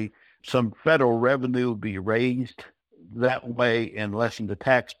hopefully some federal revenue would be raised that way and lessen the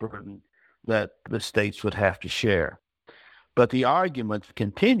tax burden that the states would have to share. But the arguments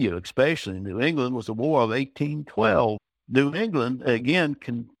continue, especially in New England, with the War of 1812. New England, again,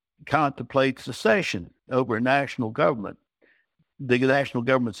 contemplates secession over a national government, the National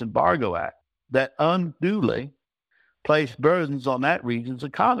Government's Embargo Act, that unduly placed burdens on that region's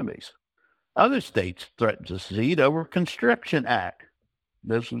economies. Other states threatened to secede over a Conscription Act.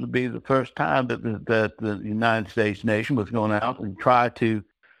 This would be the first time that the United States nation was going out and try to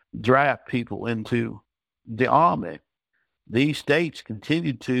draft people into the army. These states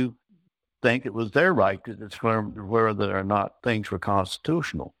continued to think it was their right to determine whether or not things were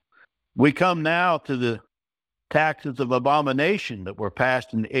constitutional. We come now to the taxes of abomination that were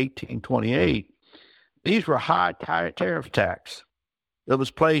passed in 1828. These were high tariff tax that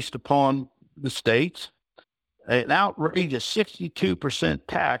was placed upon the states. An outrageous 62%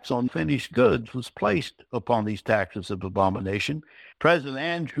 tax on finished goods was placed upon these taxes of abomination. President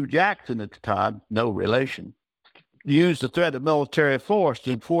Andrew Jackson at the time, no relation, used the threat of military force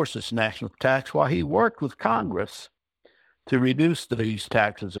to enforce this national tax while he worked with Congress to reduce these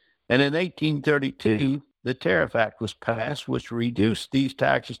taxes. And in 1832, the Tariff Act was passed, which reduced these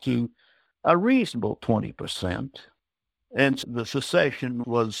taxes to a reasonable 20%, and the secession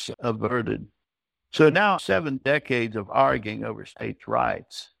was averted. So now 7 decades of arguing over states'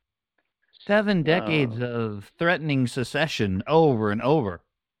 rights. 7 decades of threatening secession over and over.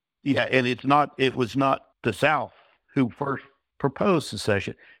 Yeah, and it was not the South who first proposed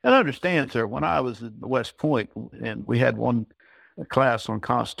secession. And understand, sir, when I was at West Point and we had one class on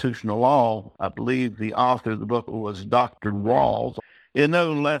constitutional law, I believe the author of the book was Dr. Rawls. In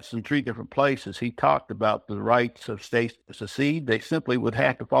no less than 3 different places, he talked about the rights of states to secede. They simply would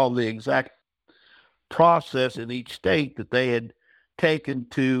have to follow the exact process in each state that they had taken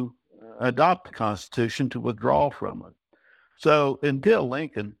to adopt the Constitution to withdraw from it. So until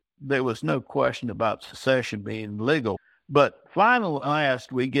Lincoln, there was no question about secession being legal. But finally,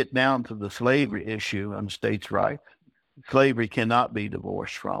 last, we get down to the slavery issue on states' rights. Slavery cannot be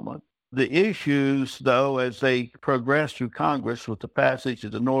divorced from it. The issues, though, as they progressed through Congress with the passage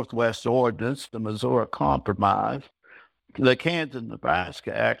of the Northwest Ordinance, the Missouri Compromise, the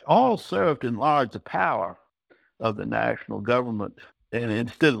Kansas-Nebraska Act, all served to enlarge the power of the national government, and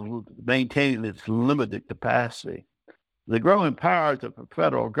instead of maintaining its limited capacity. The growing powers of the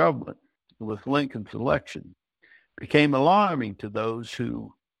federal government with Lincoln's election became alarming to those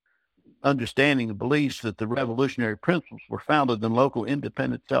who, understanding the beliefs that the revolutionary principles were founded in local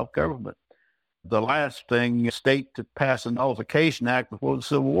independent self-government. The last state to pass a nullification act before the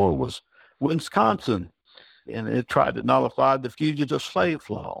Civil War was Wisconsin, and it tried to nullify the fugitive slave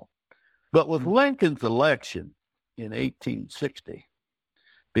law. But with Lincoln's election in 1860,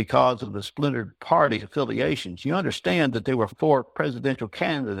 because of the splintered party affiliations, you understand that there were 4 presidential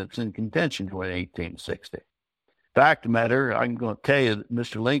candidates in contention in 1860. Fact of the matter, I'm going to tell you that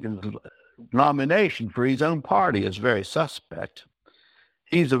Mr. Lincoln's nomination for his own party is very suspect.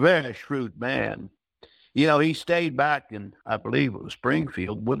 He's a very shrewd man. He stayed back in, I believe it was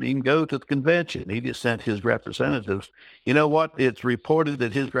Springfield, wouldn't even go to the convention. He just sent his representatives. You know what it's reported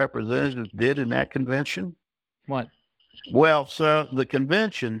that his representatives did in that convention? What? Well, sir, the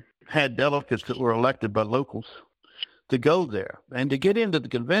convention had delegates that were elected by locals to go there. And to get into the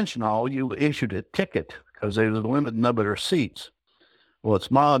convention hall, you issued a ticket because there was a limited number of seats. Well,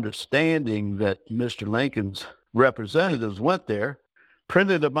 it's my understanding that Mr. Lincoln's representatives went there,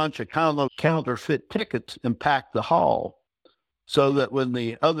 printed a bunch of counterfeit tickets, and packed the hall so that when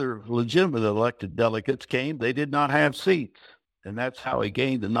the other legitimate elected delegates came, they did not have seats. And that's how he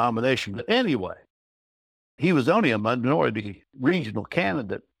gained the nomination. But anyway, he was only a minority regional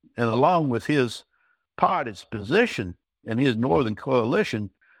candidate. And along with his party's position and his Northern coalition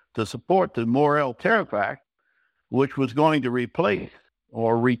to support the Morrill Tariff Act, which was going to replace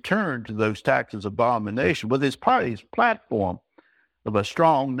or return to those taxes abomination with his party's platform of a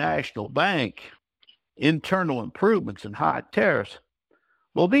strong national bank, internal improvements, and high tariffs.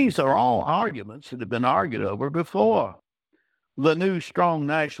 Well, these are all arguments that have been argued over before. The new strong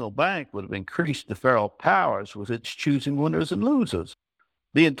national bank would have increased the federal powers with its choosing winners and losers.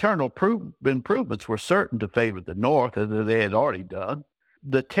 The internal improvements were certain to favor the North, as they had already done.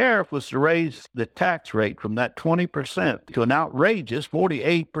 The tariff was to raise the tax rate from that 20% to an outrageous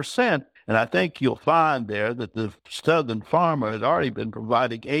 48%. And I think you'll find there that the Southern farmer had already been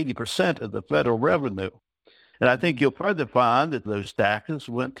providing 80% of the federal revenue. And I think you'll further find that those taxes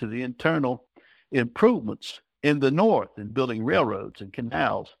went to the internal improvements in the North in building railroads and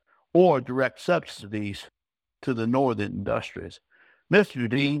canals or direct subsidies to the northern industries. Mr.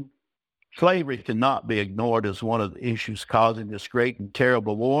 Dean, slavery cannot be ignored as one of the issues causing this great and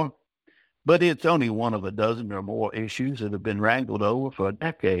terrible war, but it's only one of a dozen or more issues that have been wrangled over for a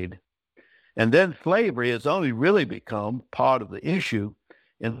decade. And then slavery has only really become part of the issue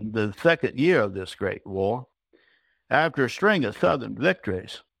in the second year of this great war. After a string of Southern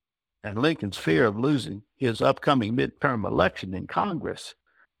victories and Lincoln's fear of losing his upcoming midterm election in Congress,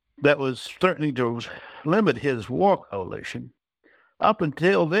 that was threatening to limit his war coalition, up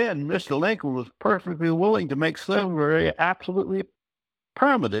until then, Mr. Lincoln was perfectly willing to make slavery absolutely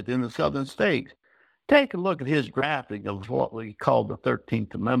permanent in the Southern states. Take a look at his drafting of what we call the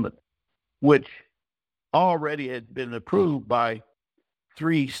 13th Amendment, which already had been approved by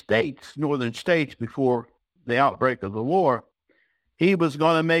 3 states, northern states, before the outbreak of the war. He was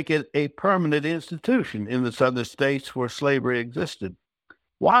going to make it a permanent institution in the southern states where slavery existed.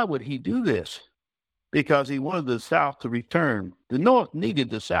 Why would he do this? Because he wanted the South to return. The North needed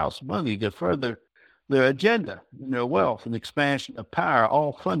the South's money to further their agenda and their wealth and expansion of power,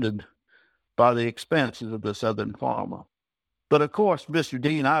 all funded by the expenses of the Southern farmer. But of course, Mr.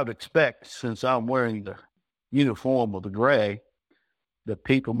 Dean, I would expect, since I'm wearing the uniform of the gray, that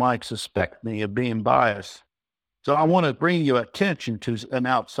people might suspect me of being biased. So I want to bring your attention to an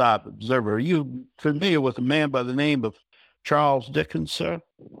outside observer. Are you familiar with a man by the name of Charles Dickens, sir?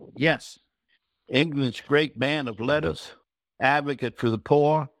 Yes. England's great man of letters, advocate for the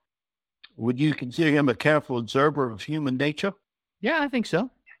poor. Would you consider him a careful observer of human nature? Yeah, I think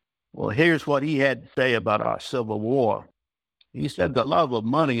so. Well, here's what he had to say about our Civil War. He said, "The love of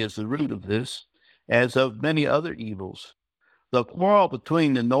money is the root of this, as of many other evils. The quarrel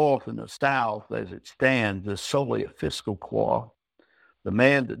between the North and the South, as it stands, is solely a fiscal quarrel. The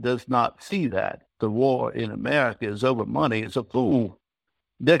man that does not see that the war in America is over money is a fool."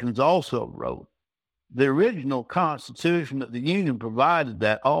 Dickens also wrote, "The original Constitution of the Union provided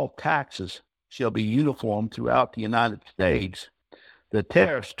that all taxes shall be uniform throughout the United States. The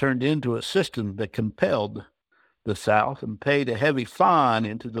tariffs turned into a system that compelled the South and paid a heavy fine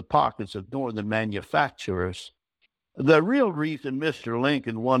into the pockets of northern manufacturers." The real reason Mr.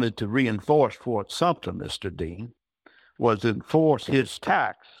 Lincoln wanted to reinforce Fort Sumter, Mr. Dean, was to enforce his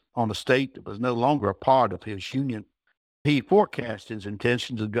tax on a state that was no longer a part of his Union. He forecast his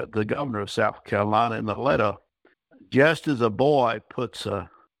intentions to the governor of South Carolina in a letter, just as a boy puts a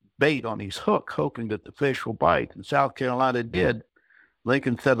bait on his hook, hoping that the fish will bite, and South Carolina did.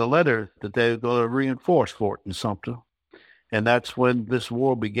 Lincoln sent a letter that they were going to reinforce Fort Sumter, and that's when this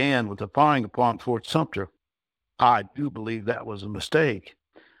war began, with the firing upon Fort Sumter. I do believe that was a mistake.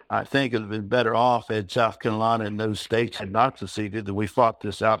 I think it would have been better off had South Carolina and those states had not seceded, that we fought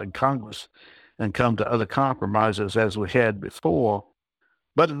this out in Congress and come to other compromises as we had before.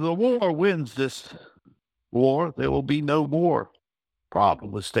 But if the war wins this war, there will be no more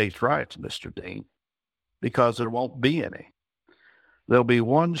problem with states' rights, Mr. Dean, because there won't be any. There'll be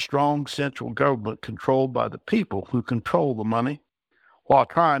one strong central government controlled by the people who control the money, while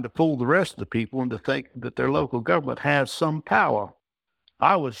trying to fool the rest of the people into thinking that their local government has some power.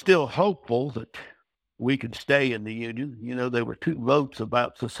 I was still hopeful that we could stay in the Union. You know, there were two votes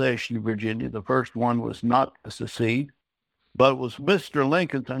about secession in Virginia. The first one was not to secede, but it was Mr.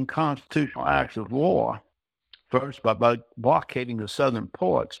 Lincoln's unconstitutional acts of war, first by blockading the southern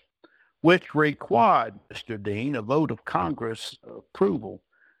ports, which required, Mr. Dean, a vote of Congress approval.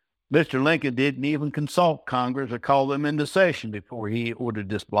 Mr. Lincoln didn't even consult Congress or call them into session before he ordered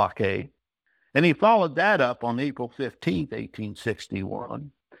this blockade. And he followed that up on April 15th,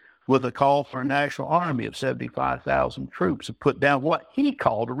 1861, with a call for a national army of 75,000 troops to put down what he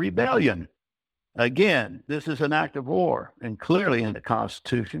called a rebellion. Again, this is an act of war, and clearly in the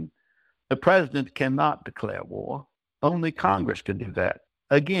Constitution, the president cannot declare war. Only Congress can do that.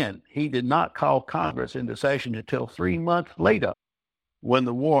 Again, he did not call Congress into session until 3 months later, when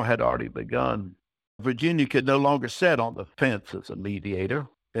the war had already begun. Virginia could no longer sit on the fence as a mediator.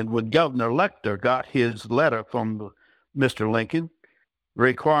 And when Governor Lecter got his letter from Mr. Lincoln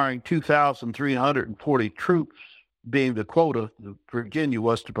requiring 2,340 troops being the quota that Virginia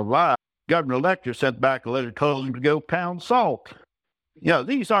was to provide, Governor Lecter sent back a letter telling him to go pound salt. You know,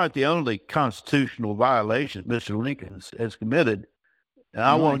 these aren't the only constitutional violations Mr. Lincoln has committed. And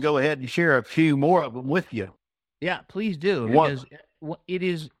I want to go ahead and share a few more of them with you. Yeah, please do, because it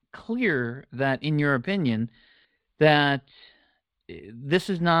is clear that, in your opinion, that this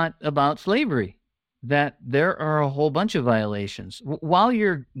is not about slavery, that there are a whole bunch of violations. While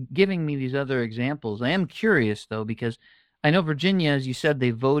you're giving me these other examples, I am curious, though, because I know Virginia, as you said,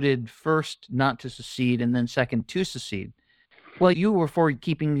 they voted first not to secede and then second to secede. Well, you were for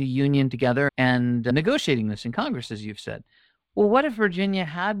keeping the Union together and negotiating this in Congress, as you've said. Well, what if Virginia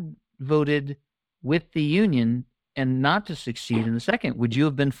had voted with the Union and not to succeed in the second? Would you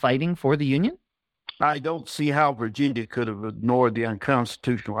have been fighting for the Union? I don't see how Virginia could have ignored the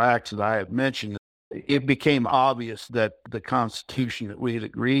unconstitutional acts that I have mentioned. It became obvious that the Constitution that we had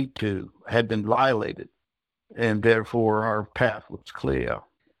agreed to had been violated, and therefore our path was clear.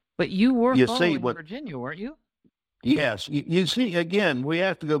 But you were following Virginia, weren't you? Yes. You see, again, we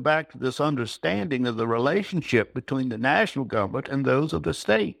have to go back to this understanding of the relationship between the national government and those of the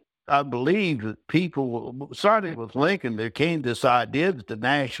state. I believe that people, starting with Lincoln, there came this idea that the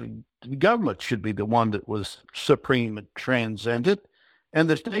national government should be the one that was supreme and transcendent, and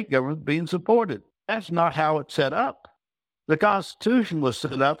the state government being supported. That's not how it's set up. The Constitution was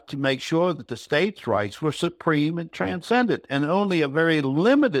set up to make sure that the states' rights were supreme and transcendent, and only a very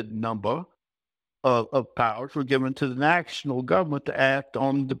limited number of powers were given to the national government to act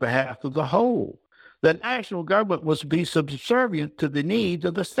on the behalf of the whole. The national government was to be subservient to the needs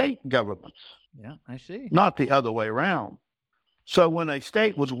of the state governments. Yeah, I see. Not the other way around. So when a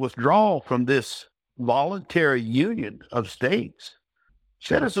state was withdrawn from this voluntary union of states,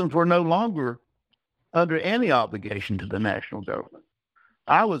 citizens were no longer under any obligation to the national government.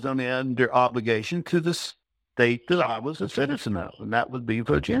 I was only under obligation to the state that I was a citizen of, and that would be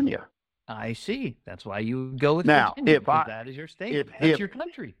Virginia. I see. That's why you go with now, Virginia, if I, that is your state. That's your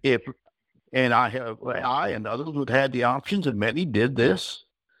country. And I and others would have had the options, and many did this.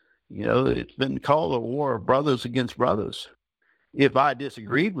 You know, it's been called a war of brothers against brothers. If I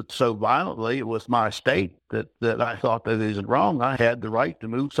disagreed with so violently with my state that I thought that isn't wrong, I had the right to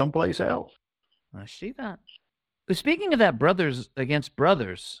move someplace else. I see that. But speaking of that brothers against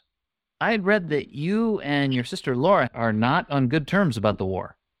brothers, I had read that you and your sister Laura are not on good terms about the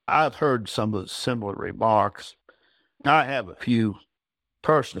war. I've heard some of the similar remarks. I have a few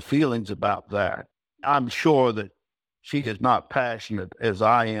personal feelings about that. I'm sure that she is not passionate as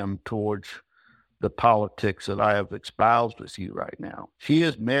I am towards the politics that I have espoused with you right now. She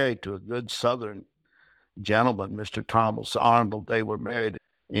is married to a good Southern gentleman, Mr. Thomas Arnold. They were married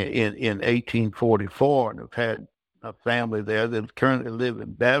in 1844 and have had a family there that currently live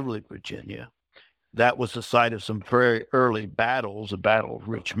in Beverly, Virginia. That was the site of some very early battles. The Battle of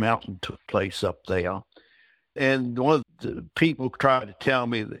Rich Mountain took place up there. And one of the people tried to tell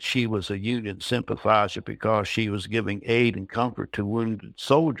me that she was a Union sympathizer because she was giving aid and comfort to wounded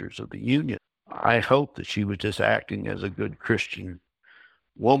soldiers of the Union. I hope that she was just acting as a good Christian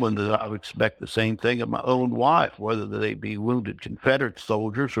woman, that I would expect the same thing of my own wife, whether they be wounded Confederate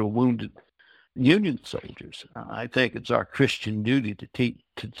soldiers or wounded Union soldiers. I think it's our Christian duty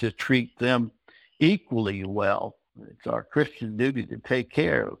to treat them equally well. It's our Christian duty to take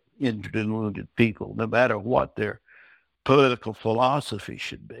care of injured and wounded people, no matter what their political philosophy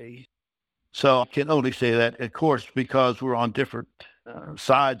should be. So I can only say that, of course, because we're on different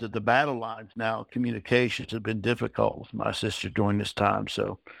sides of the battle lines now, communications have been difficult with my sister during this time.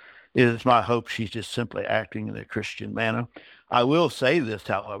 So it is my hope she's just simply acting in a Christian manner. I will say this,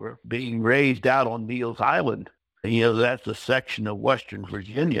 however, being raised out on Neal's Island, that's a section of Western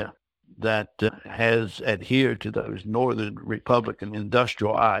Virginia that has adhered to those Northern Republican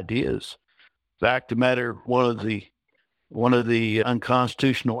industrial ideas. Fact of the matter, one of the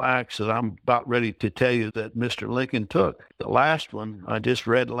unconstitutional acts that I'm about ready to tell you that Mr. Lincoln took, the last one I just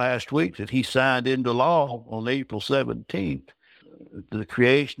read last week that he signed into law on April 17th, the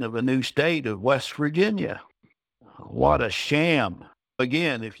creation of a new state of West Virginia. What a sham.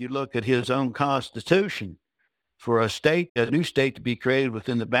 Again, if you look at his own constitution, for a new state to be created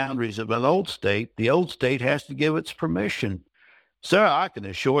within the boundaries of an old state, the old state has to give its permission. Sir, I can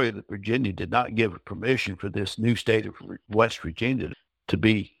assure you that Virginia did not give permission for this new state of West Virginia to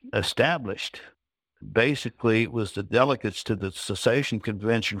be established. Basically, it was the delegates to the secession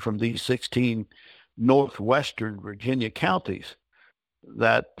convention from these 16 northwestern Virginia counties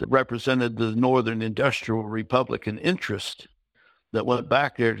that represented the Northern Industrial Republican interest that went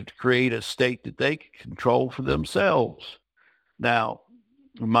back there to create a state that they could control for themselves. Now,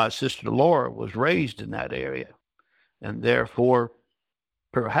 my sister Laura was raised in that area, and therefore,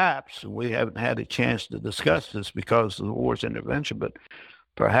 perhaps, we haven't had a chance to discuss this because of the war's intervention, but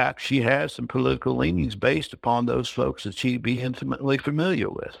perhaps she has some political leanings based upon those folks that she'd be intimately familiar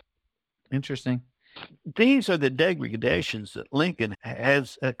with. Interesting. These are the degradations that Lincoln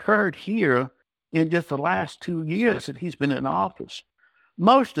has occurred here in just the last 2 years that he's been in office.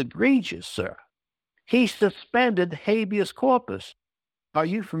 Most egregious, sir. He suspended habeas corpus. Are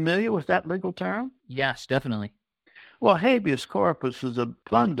you familiar with that legal term? Yes, definitely. Well, habeas corpus is a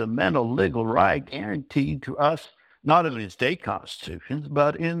fundamental legal right guaranteed to us, not only in state constitutions,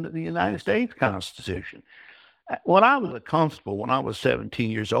 but in the United States Constitution. When I was a constable, when I was 17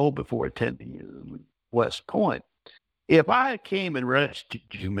 years old before attending West Point, if I came and arrested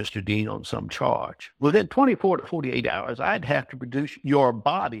you, Mr. Dean, on some charge, within 24 to 48 hours, I'd have to produce your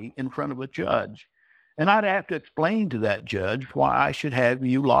body in front of a judge. And I'd have to explain to that judge why I should have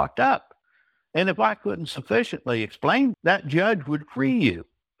you locked up. And if I couldn't sufficiently explain, that judge would free you.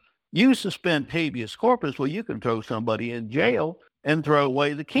 You suspend habeas corpus, well, you can throw somebody in jail and throw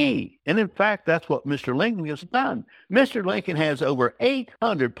away the key. And in fact, that's what Mr. Lincoln has done. Mr. Lincoln has over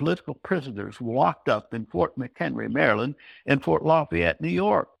 800 political prisoners locked up in Fort McHenry, Maryland, and Fort Lafayette, New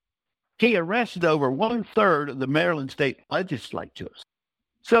York. He arrested over 1/3 of the Maryland state legislatures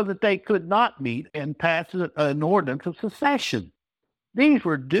so that they could not meet and pass an ordinance of secession. These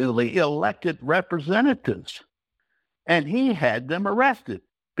were duly elected representatives, and he had them arrested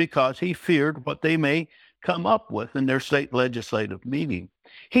because he feared what they may come up with in their state legislative meeting.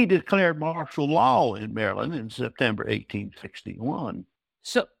 He declared martial law in Maryland in September 1861.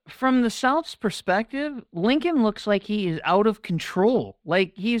 So, from the South's perspective, Lincoln looks like he is out of control.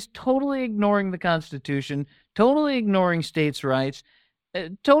 Like he's totally ignoring the Constitution, totally ignoring states' rights,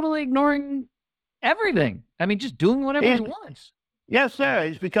 totally ignoring everything. I mean, just doing whatever he wants. Yes, sir.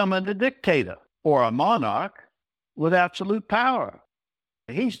 He's becoming a dictator or a monarch with absolute power.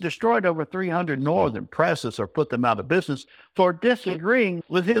 He's destroyed over 300 northern presses or put them out of business for disagreeing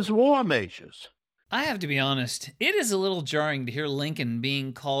with his war measures. I have to be honest, it is a little jarring to hear Lincoln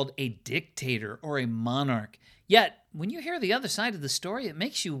being called a dictator or a monarch. Yet, when you hear the other side of the story, it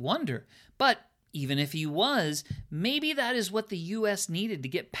makes you wonder. But even if he was, maybe that is what the U.S. needed to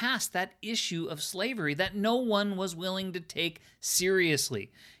get past that issue of slavery that no one was willing to take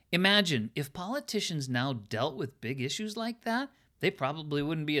seriously. Imagine if politicians now dealt with big issues like that. They probably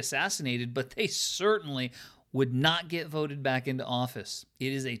wouldn't be assassinated, but they certainly would not get voted back into office.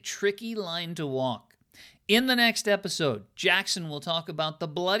 It is a tricky line to walk. In the next episode, Jackson will talk about the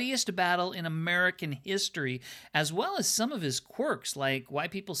bloodiest battle in American history, as well as some of his quirks, like why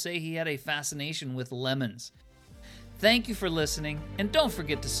people say he had a fascination with lemons. Thank you for listening, and don't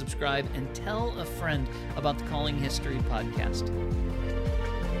forget to subscribe and tell a friend about the Calling History podcast.